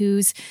terms of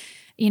who's,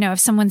 if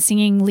someone's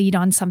singing lead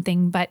on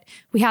something, but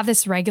we have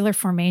this regular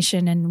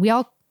formation and we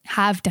all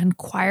have done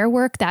choir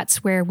work.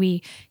 That's where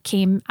we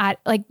came at,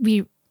 like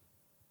we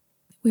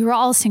were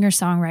all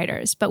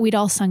singer-songwriters, but we'd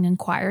all sung in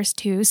choirs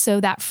too. So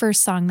that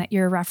first song that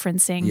you're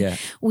referencing,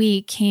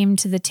 we came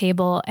to the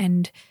table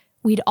and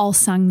we'd all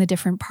sung the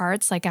different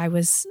parts. Like I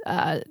was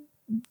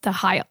the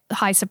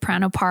high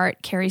soprano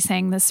part, Carrie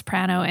sang the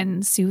soprano,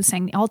 and Sue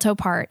sang the alto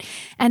part.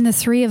 And the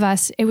three of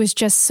us, it was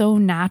just so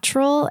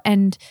natural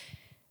and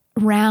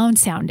round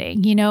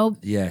sounding,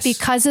 Yes.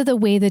 because of the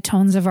way the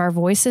tones of our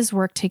voices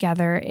work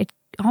together. It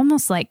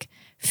almost like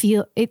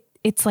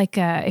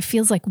it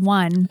feels like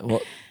one.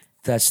 Well,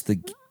 that's the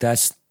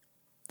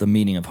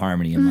meaning of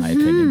harmony, in my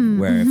opinion,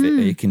 where if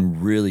it can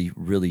really,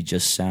 really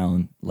just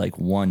sound like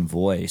one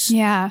voice.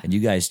 Yeah. And you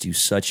guys do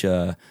such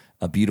a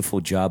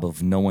beautiful job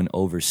of no one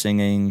over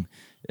singing,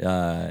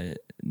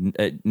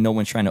 no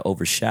one trying to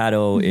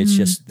overshadow. It's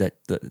just that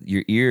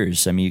your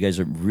ears, I mean, you guys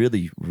are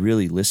really,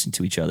 really listen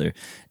to each other.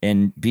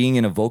 And being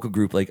in a vocal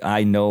group, like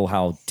I know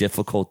how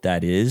difficult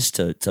that is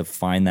to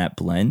find that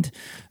blend.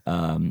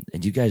 And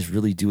you guys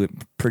really do it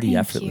pretty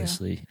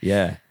effortlessly.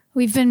 Yeah.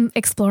 We've been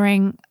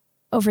exploring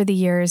over the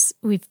years.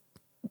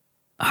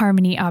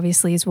 Harmony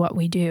obviously is what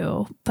we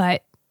do,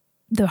 but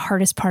the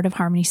hardest part of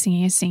harmony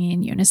singing is singing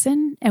in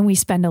unison. And we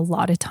spend a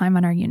lot of time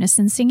on our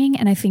unison singing.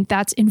 And I think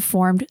that's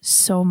informed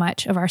so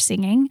much of our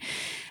singing.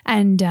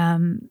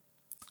 And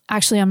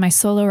actually on my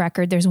solo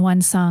record, there's one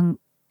song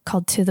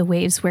called To the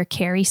Waves where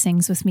Carrie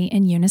sings with me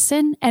in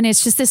unison. And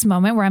it's just this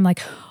moment where I'm like,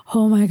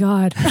 oh my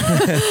God,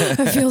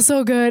 I feel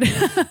so good.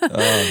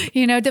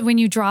 That when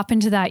you drop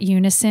into that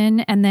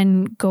unison and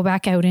then go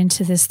back out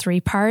into this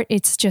 3-part,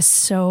 it's just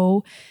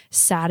so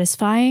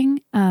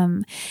satisfying.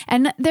 And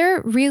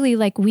they're really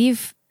like,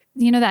 we've,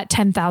 that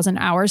 10,000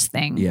 hours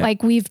thing. Yeah.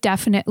 Like we've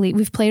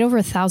played over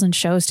 1,000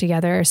 shows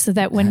together so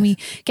that when we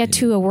get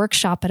to a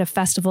workshop at a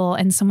festival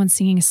and someone's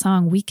singing a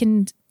song, we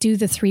can do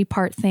the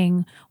 3-part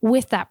thing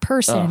with that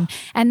person.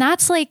 And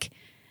that's like,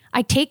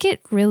 I take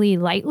it really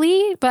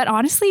lightly, but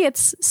honestly,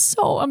 it's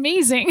so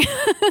amazing.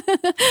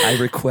 I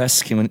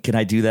request, can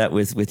I do that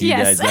with you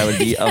Yes. guys? That would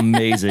be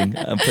amazing.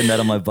 I'm putting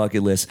that on my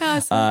bucket list.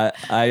 Awesome.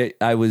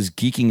 I was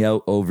geeking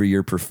out over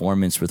your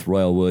performance with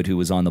Royal Wood, who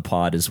was on the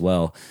pod as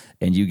well.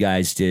 And you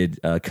guys did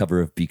a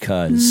cover of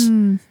Because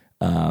from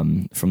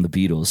the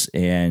Beatles.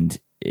 And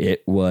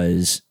it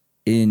was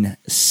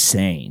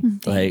insane.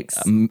 Thanks.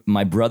 Like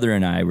my brother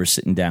and I were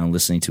sitting down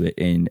listening to it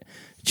and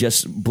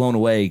just blown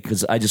away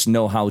because I just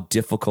know how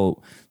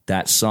difficult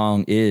that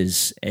song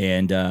is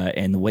and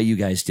the way you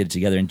guys did it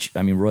together. And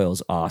I mean,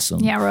 Royal's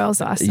awesome. Yeah,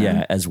 Royal's awesome.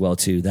 Yeah, as well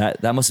too.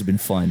 That must have been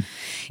fun.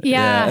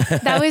 Yeah,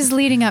 that was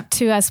leading up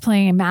to us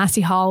playing in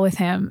Massey Hall with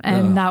him.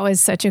 And that was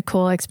such a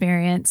cool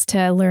experience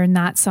to learn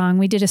that song.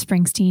 We did a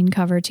Springsteen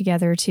cover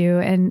together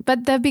too.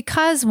 But the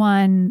Because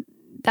one,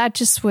 that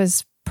just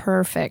was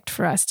perfect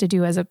for us to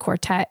do as a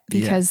quartet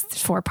because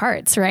it's 4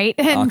 parts, right?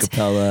 And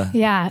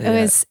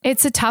acapella.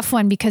 It's a tough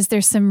one because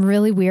there's some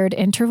really weird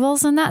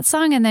intervals in that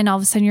song. And then all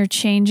of a sudden you're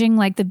changing,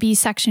 like the B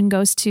section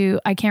goes to,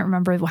 I can't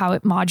remember how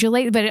it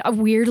modulates, but it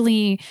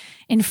weirdly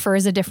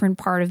infers a different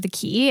part of the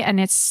key. And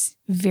it's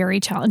very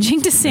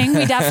challenging to sing.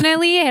 We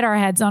definitely hit our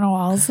heads on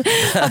walls a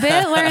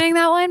bit learning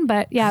that one,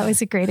 but yeah, it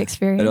was a great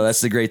experience. I know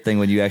that's the great thing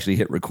when you actually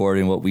hit record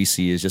and what we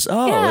see is just, it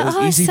was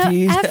easy so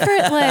peasy.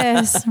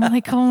 effortless. We're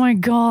like, oh my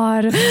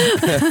God,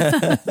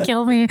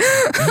 kill me.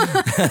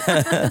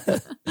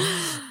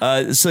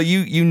 So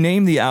you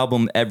named the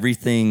album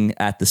Everything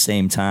at the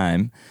Same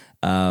Time.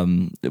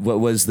 What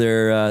was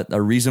there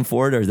a reason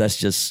for it, or that's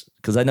just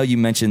because I know you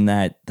mentioned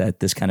that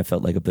this kind of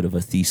felt like a bit of a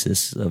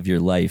thesis of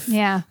your life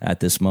at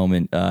this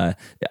moment.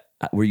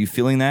 Were you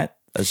feeling that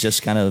as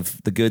just kind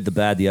of the good, the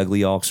bad, the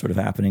ugly all sort of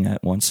happening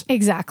at once?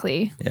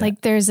 Exactly. Yeah. Like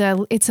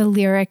it's a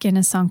lyric in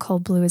a song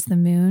called Blue as the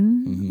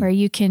Moon where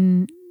you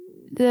can,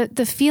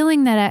 the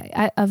feeling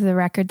that of the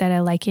record that I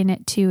liken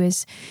it to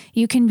is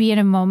you can be in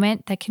a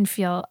moment that can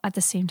feel at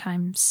the same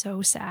time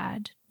so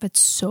sad, but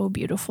so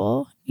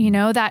beautiful,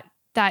 that,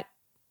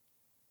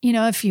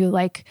 if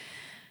you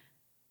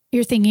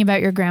you're thinking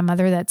about your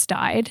grandmother that's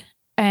died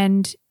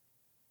and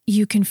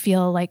you can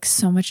feel like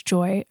so much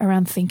joy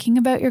around thinking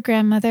about your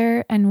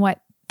grandmother and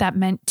what that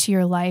meant to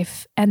your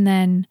life. And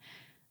then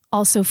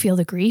also feel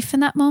the grief in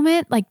that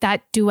moment. Like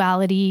that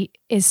duality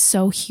is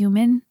so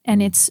human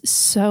and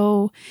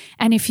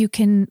and if you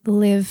can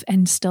live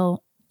and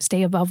still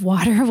stay above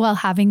water while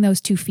having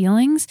those two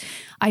feelings,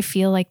 I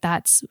feel like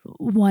that's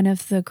one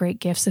of the great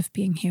gifts of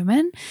being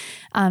human.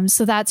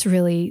 So that's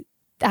really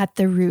at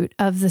the root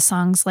of the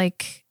songs,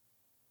 like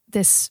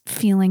this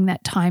feeling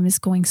that time is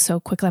going so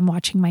quickly. I'm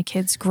watching my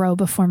kids grow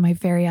before my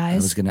very eyes. I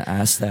was going to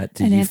ask that.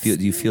 Do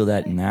you feel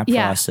that in that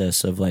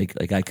process of like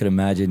I could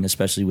imagine,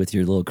 especially with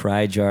your little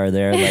cry jar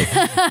there, yes.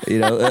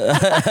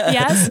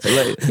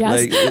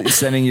 like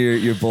sending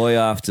your boy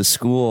off to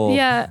school.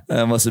 Yeah.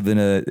 That must have been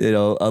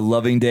a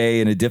loving day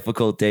and a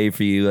difficult day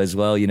for you as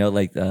well.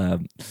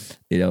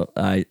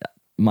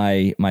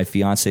 My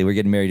fiance, we're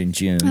getting married in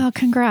June. Oh,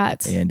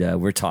 congrats.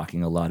 And we're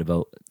talking a lot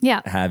about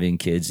having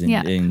kids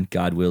and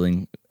God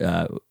willing,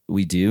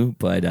 we do,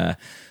 but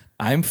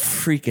I'm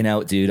freaking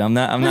out, dude. I'm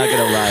not going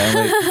to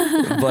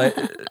lie. I'm like,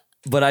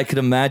 but I could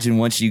imagine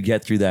once you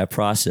get through that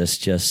process,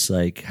 just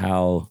like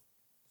how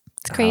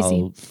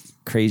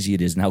crazy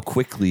it is and how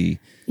quickly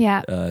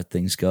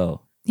things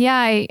go.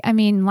 Yeah. I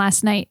mean,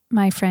 last night,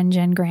 my friend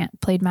Jen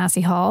Grant played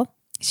Massey Hall.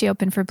 She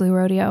opened for Blue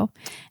Rodeo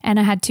and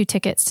I had 2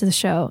 tickets to the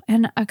show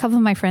and a couple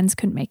of my friends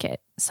couldn't make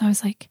it. So I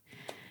was like,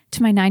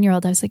 to my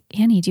 9-year-old, I was like,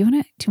 Annie, do you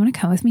want to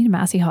come with me to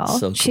Massey Hall?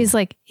 So cool. She's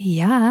like,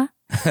 yeah.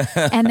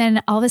 And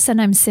then all of a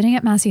sudden I'm sitting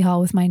at Massey Hall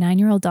with my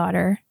 9-year-old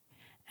daughter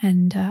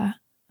and,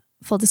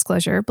 full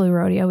disclosure, Blue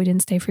Rodeo, we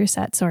didn't stay for your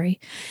set, sorry.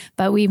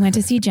 But we went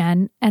to see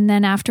Jen. And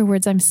then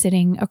afterwards, I'm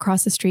sitting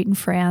across the street in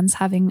France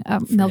having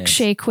a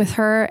milkshake with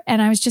her. And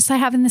I was just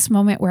having this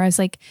moment where I was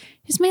like,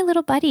 here's my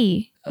little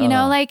buddy.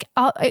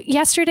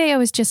 Yesterday I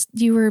was just,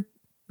 you were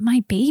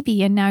my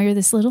baby. And now you're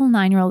this little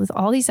 9-year-old with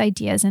all these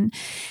ideas. And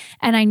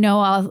I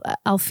know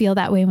I'll feel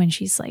that way when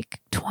she's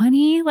like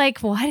 20. Like,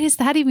 what is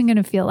that even going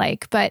to feel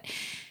like? But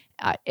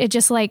it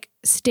just like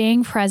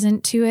staying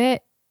present to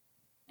it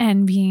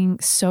and being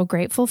so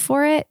grateful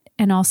for it.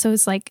 And also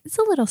it's like, it's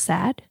a little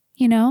sad,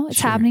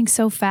 it's happening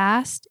so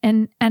fast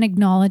and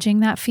acknowledging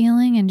that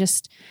feeling and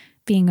just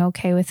being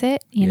okay with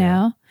it, you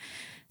know?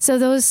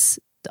 So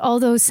all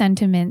those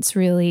sentiments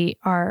really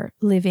are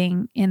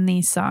living in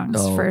these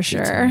songs for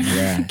sure.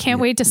 Yeah. Can't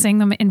wait to sing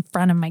them in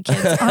front of my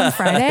kids on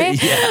Friday.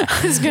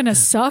 It's going to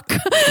suck.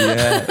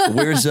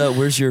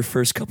 Where's your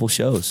first couple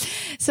shows?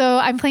 So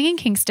I'm playing in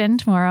Kingston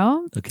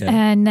tomorrow. Okay.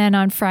 And then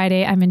on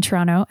Friday, I'm in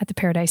Toronto at the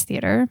Paradise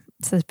Theatre.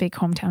 It's this big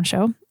hometown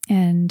show.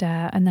 And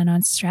then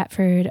on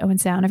Stratford, Owen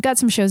Sound. I've got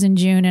some shows in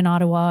June in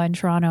Ottawa and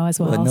Toronto as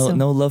well.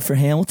 No love for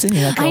Hamilton?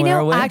 You're not coming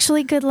our way?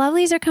 Actually, Good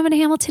Lovelies are coming to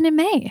Hamilton in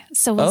May.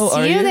 So we'll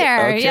see you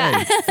there. Okay.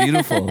 Yeah.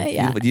 Beautiful.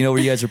 Yeah. Do you know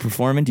where you guys are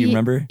performing? Do you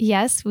remember?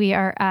 Yes, we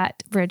are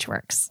at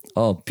Bridgeworks.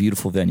 Oh,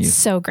 beautiful venue.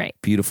 So great.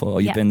 Beautiful. Oh,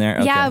 you've been there?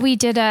 Okay. Yeah, we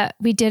did a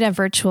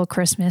virtual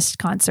Christmas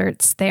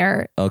concerts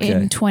there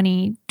in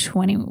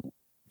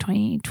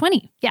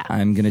 2020. Yeah.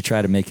 I'm going to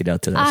try to make it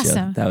out to that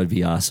show. That would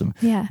be awesome.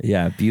 Yeah.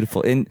 Yeah.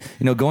 Beautiful. And,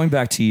 going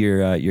back to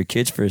your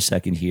kids for a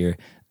second here,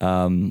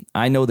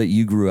 I know that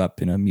you grew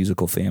up in a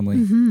musical family.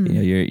 Mm-hmm.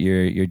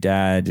 Your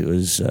dad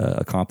was an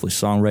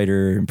accomplished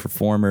songwriter and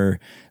performer.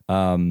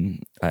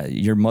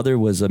 Your mother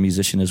was a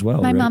musician as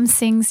well. My mom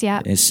sings.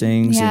 Yeah. And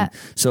sings. Yeah. And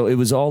so it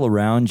was all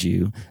around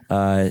you.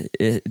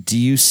 Do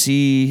you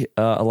see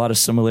a lot of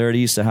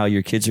similarities to how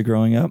your kids are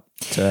growing up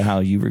to how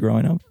you were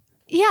growing up?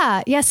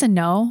 Yeah. Yes and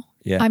no.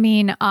 Yeah. I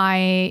mean,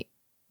 I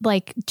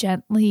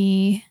don't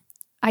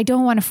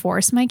want to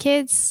force my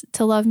kids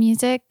to love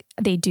music.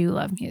 They do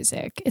love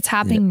music. It's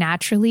happening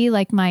naturally.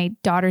 Like my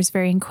daughter's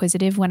very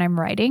inquisitive when I'm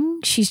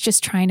writing. She's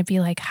just trying to be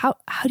like, how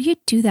do you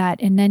do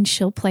that? And then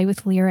she'll play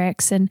with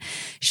lyrics and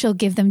she'll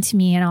give them to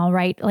me and I'll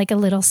write like a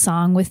little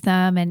song with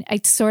them. And I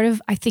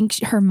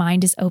think her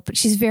mind is open.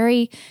 She's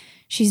very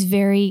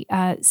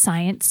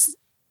science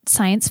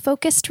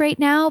focused right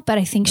now, but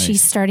I think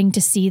she's starting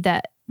to see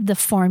that the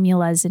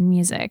formulas in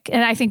music.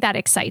 And I think that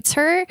excites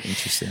her.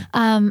 Interesting.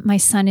 My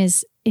son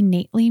is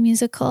innately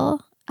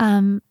musical.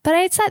 But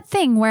it's that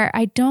thing where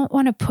I don't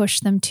want to push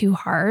them too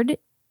hard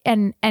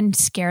and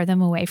scare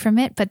them away from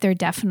it, but they're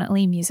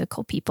definitely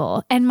musical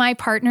people. And my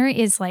partner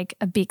is like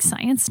a big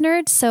science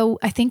nerd. So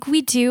I think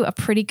we do a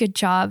pretty good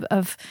job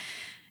of,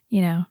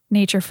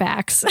 nature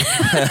facts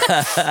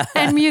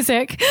and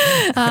music.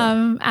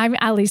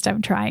 At least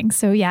I'm trying.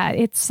 So yeah,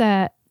 it's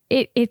a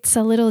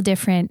little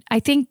different. I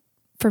think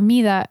for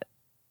me that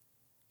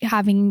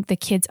having the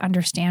kids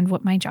understand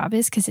what my job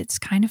is, because it's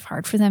kind of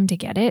hard for them to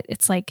get it.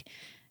 It's like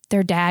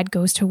their dad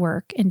goes to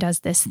work and does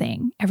this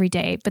thing every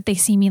day, but they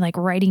see me like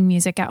writing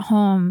music at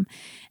home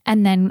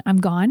and then I'm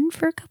gone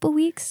for a couple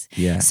weeks.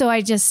 Yeah. So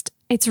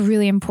it's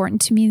really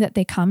important to me that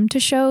they come to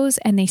shows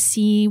and they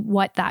see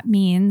what that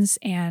means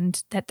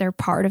and that they're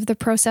part of the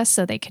process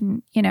so they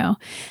can,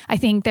 I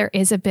think there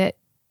is a bit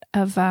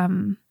of,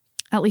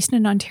 at least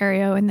in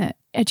Ontario in the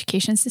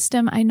education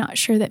system, I'm not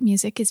sure that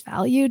music is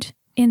valued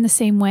in the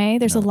same way.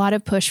 There's a lot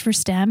of push for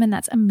STEM and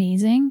that's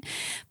amazing,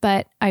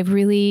 but I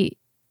really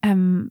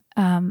am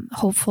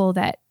hopeful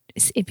that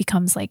it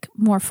becomes like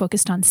more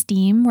focused on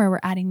STEAM where we're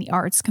adding the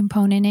arts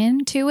component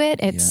into it.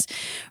 It's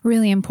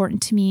really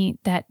important to me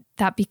that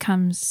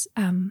becomes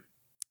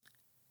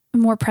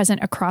more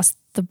present across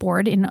the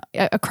board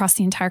across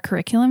the entire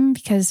curriculum,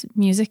 because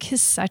music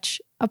is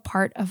such a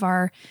part of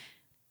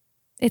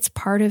it's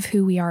part of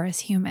who we are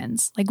as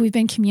humans. Like we've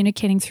been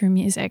communicating through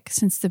music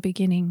since the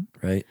beginning.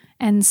 Right.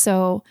 And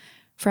so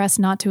for us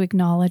not to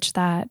acknowledge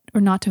that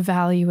or not to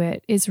value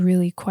it is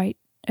really quite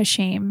a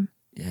shame.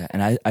 Yeah.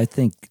 And I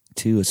think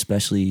too,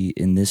 especially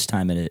in this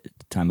time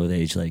of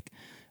age, like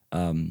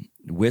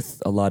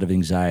with a lot of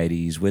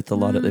anxieties, with a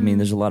lot of,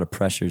 there's a lot of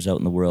pressures out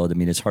in the world.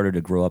 It's harder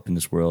to grow up in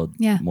this world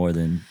more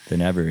than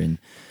ever. And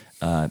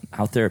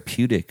how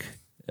therapeutic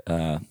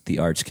the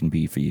arts can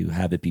be for you,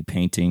 have it be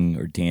painting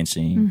or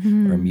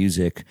dancing or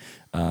music,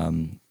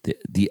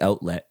 the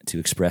outlet to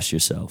express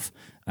yourself,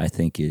 I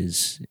think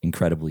is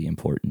incredibly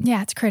important.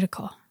 Yeah, it's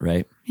critical.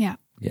 Right? Yeah.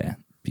 Yeah,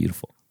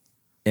 beautiful.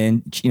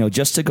 And,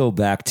 just to go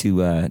back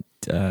to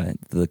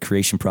the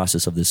creation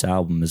process of this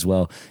album as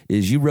well,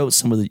 is you wrote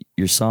some of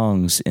your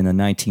songs in a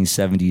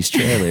 1970s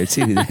trailer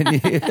too,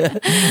 didn't you?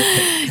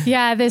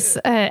 Yeah,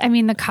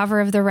 the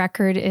cover of the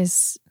record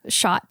is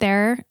shot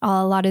there.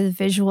 A lot of the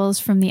visuals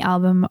from the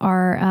album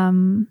are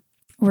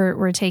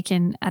were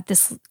taken at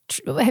this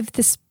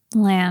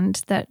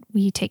land that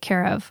we take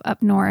care of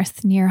up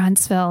north near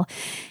Huntsville.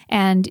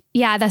 And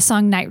yeah, the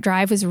song Night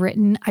Drive was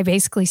written. I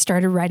basically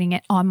started writing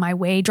it on my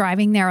way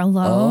driving there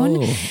alone.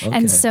 Oh, okay.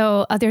 And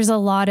so there's a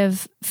lot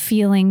of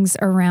feelings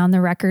around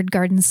the record.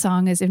 Garden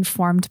Song is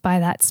informed by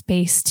that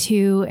space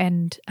too.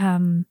 And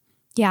my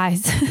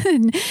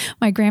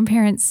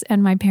grandparents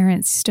and my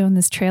parents used to own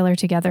this trailer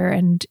together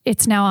and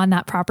it's now on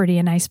that property.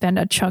 And I spend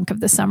a chunk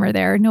of the summer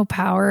there. No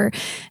power,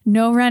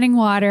 no running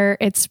water.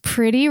 It's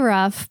pretty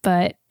rough,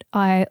 but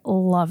I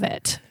love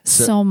it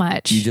so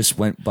much. You just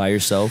went by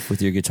yourself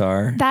with your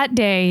guitar? That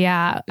day,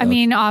 yeah.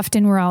 Okay.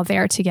 Often we're all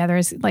there together,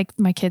 as like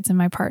my kids and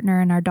my partner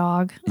and our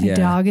dog. My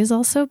dog is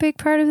also a big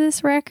part of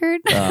this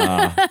record.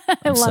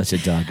 I'm such a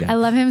dog guy. I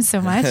love him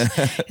so much.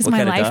 He's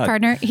my life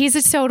partner. He's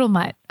a total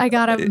mutt. I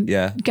got him.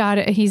 Yeah. Got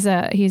it. He's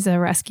a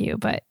rescue,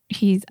 but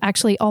he's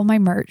actually, all my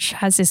merch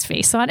has his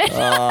face on it.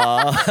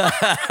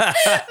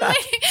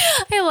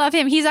 I love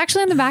him. He's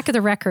actually on the back of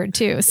the record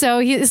too. So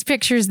his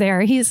picture's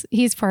there.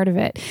 He's part of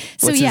it.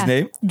 So what's his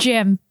name?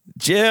 Jim.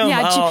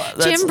 Yeah,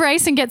 Jim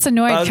Bryson gets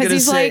annoyed because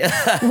he's like,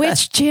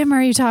 which Jim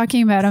are you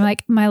talking about? I'm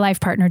like, my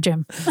life partner,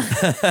 Jim.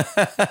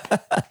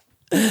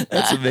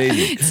 That's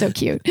amazing. So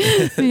cute.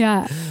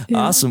 Yeah.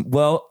 Awesome.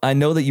 Well, I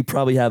know that you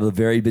probably have a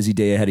very busy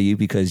day ahead of you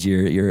because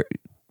you're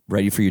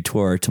ready for your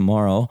tour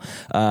tomorrow.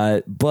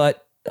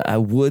 But I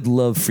would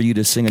love for you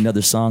to sing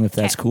another song if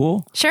that's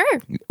cool.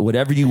 Sure.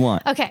 Whatever you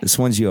want. Okay. This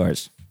one's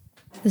yours.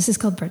 This is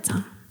called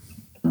Birdsong.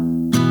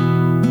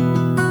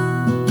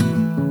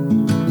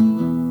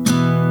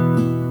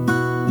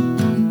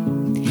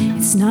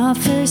 It's not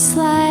first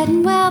light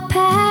and well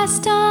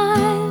past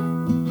on.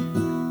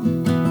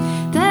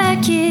 The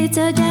kids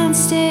are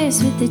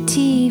downstairs with the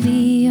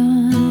TV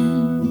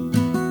on.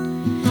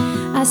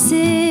 I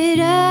sit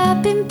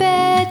up in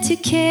bed to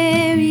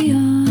carry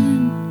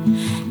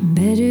on.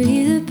 Better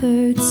hear the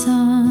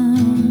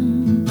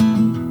birdsong.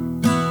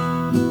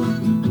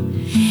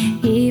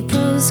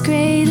 April's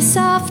gray, the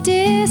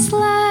softest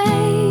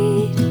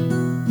light.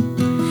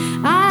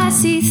 I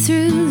see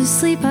through the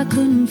sleep I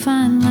couldn't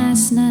find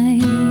last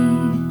night.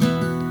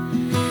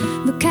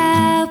 Look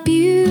how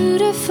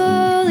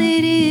beautiful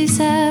it is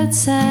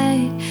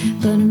outside,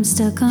 but I'm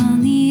stuck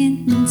on the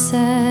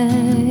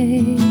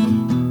inside.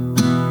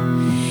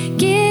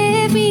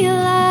 Give me a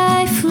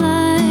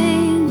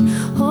lifeline,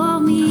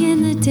 hold me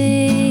in the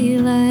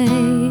daylight,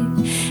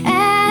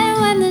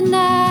 and when the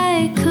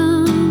night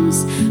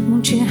comes,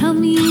 won't you help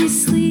me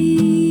sleep?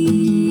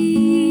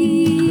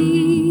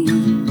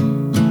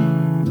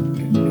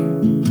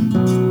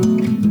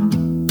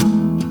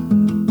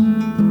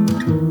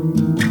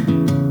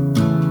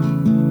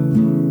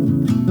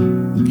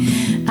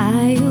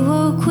 I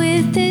awoke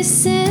with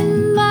this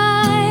in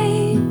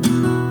mind.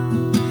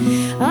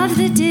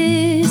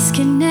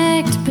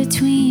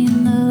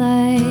 between the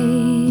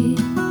light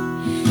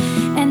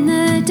and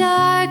the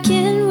dark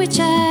in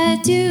which I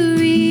do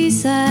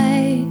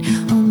reside.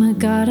 Oh my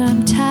God,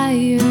 I'm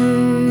tired.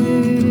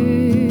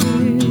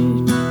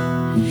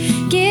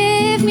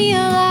 Give me a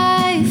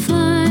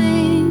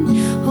lifeline,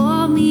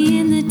 hold me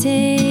in the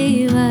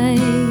daylight,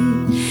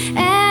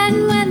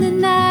 and when the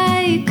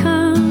night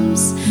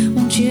comes,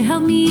 won't you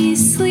help me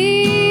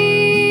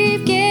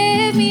sleep?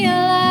 Give me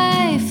a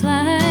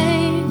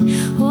lifeline,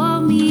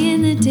 hold me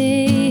in the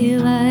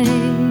daylight,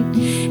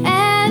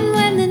 and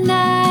when the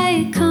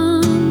night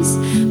comes,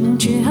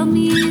 won't you help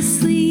me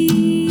sleep?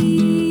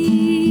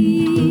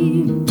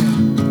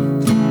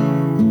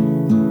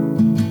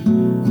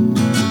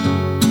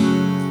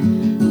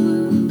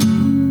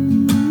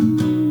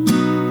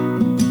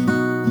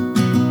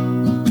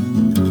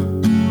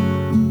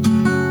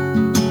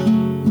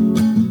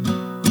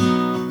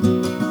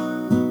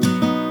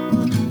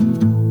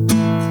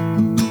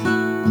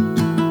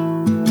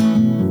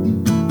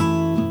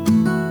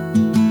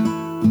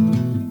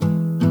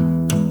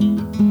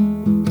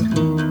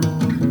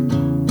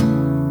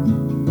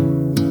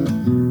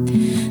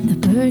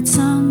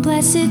 Birdsong,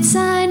 blessed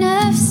sign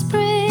of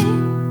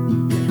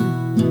spring.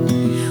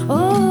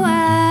 Oh,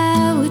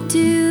 I would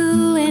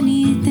do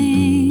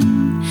anything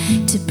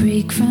to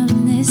break from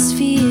this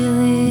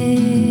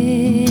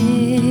feeling.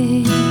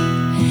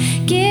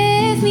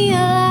 Give me a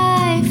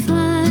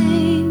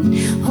lifeline,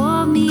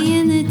 hold me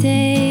in the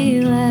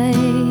daylight,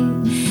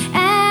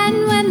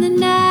 and when the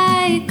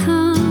night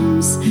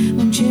comes,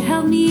 won't you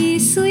help me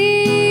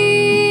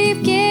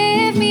sleep?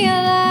 Give me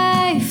a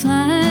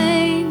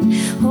lifeline,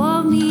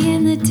 hold me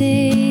in the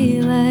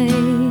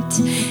daylight,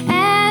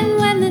 and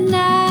when the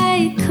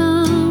night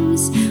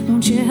comes,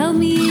 won't you help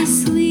me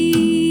sleep?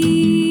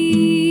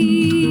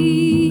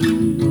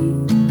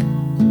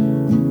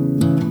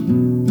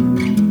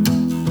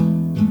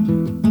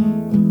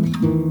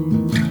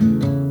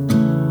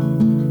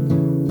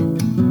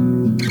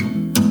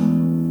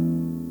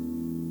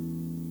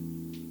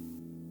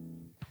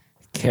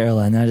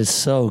 Caroline, that is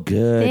so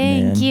good,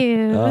 man. Thank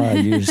you. Oh,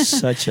 you're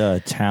such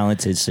a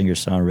talented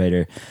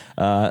singer-songwriter.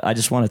 I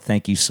just want to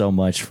thank you so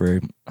much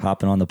for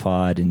hopping on the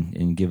pod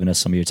and giving us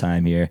some of your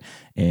time here,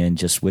 and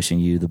just wishing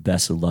you the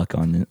best of luck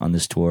on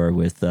this tour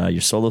with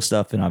your solo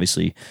stuff and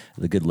obviously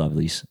the Good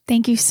Lovelies.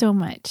 Thank you so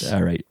much.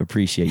 All right.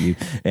 Appreciate you.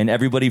 And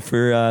everybody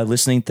for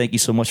listening, thank you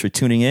so much for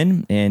tuning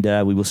in, and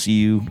we will see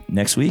you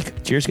next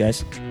week. Cheers,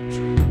 guys.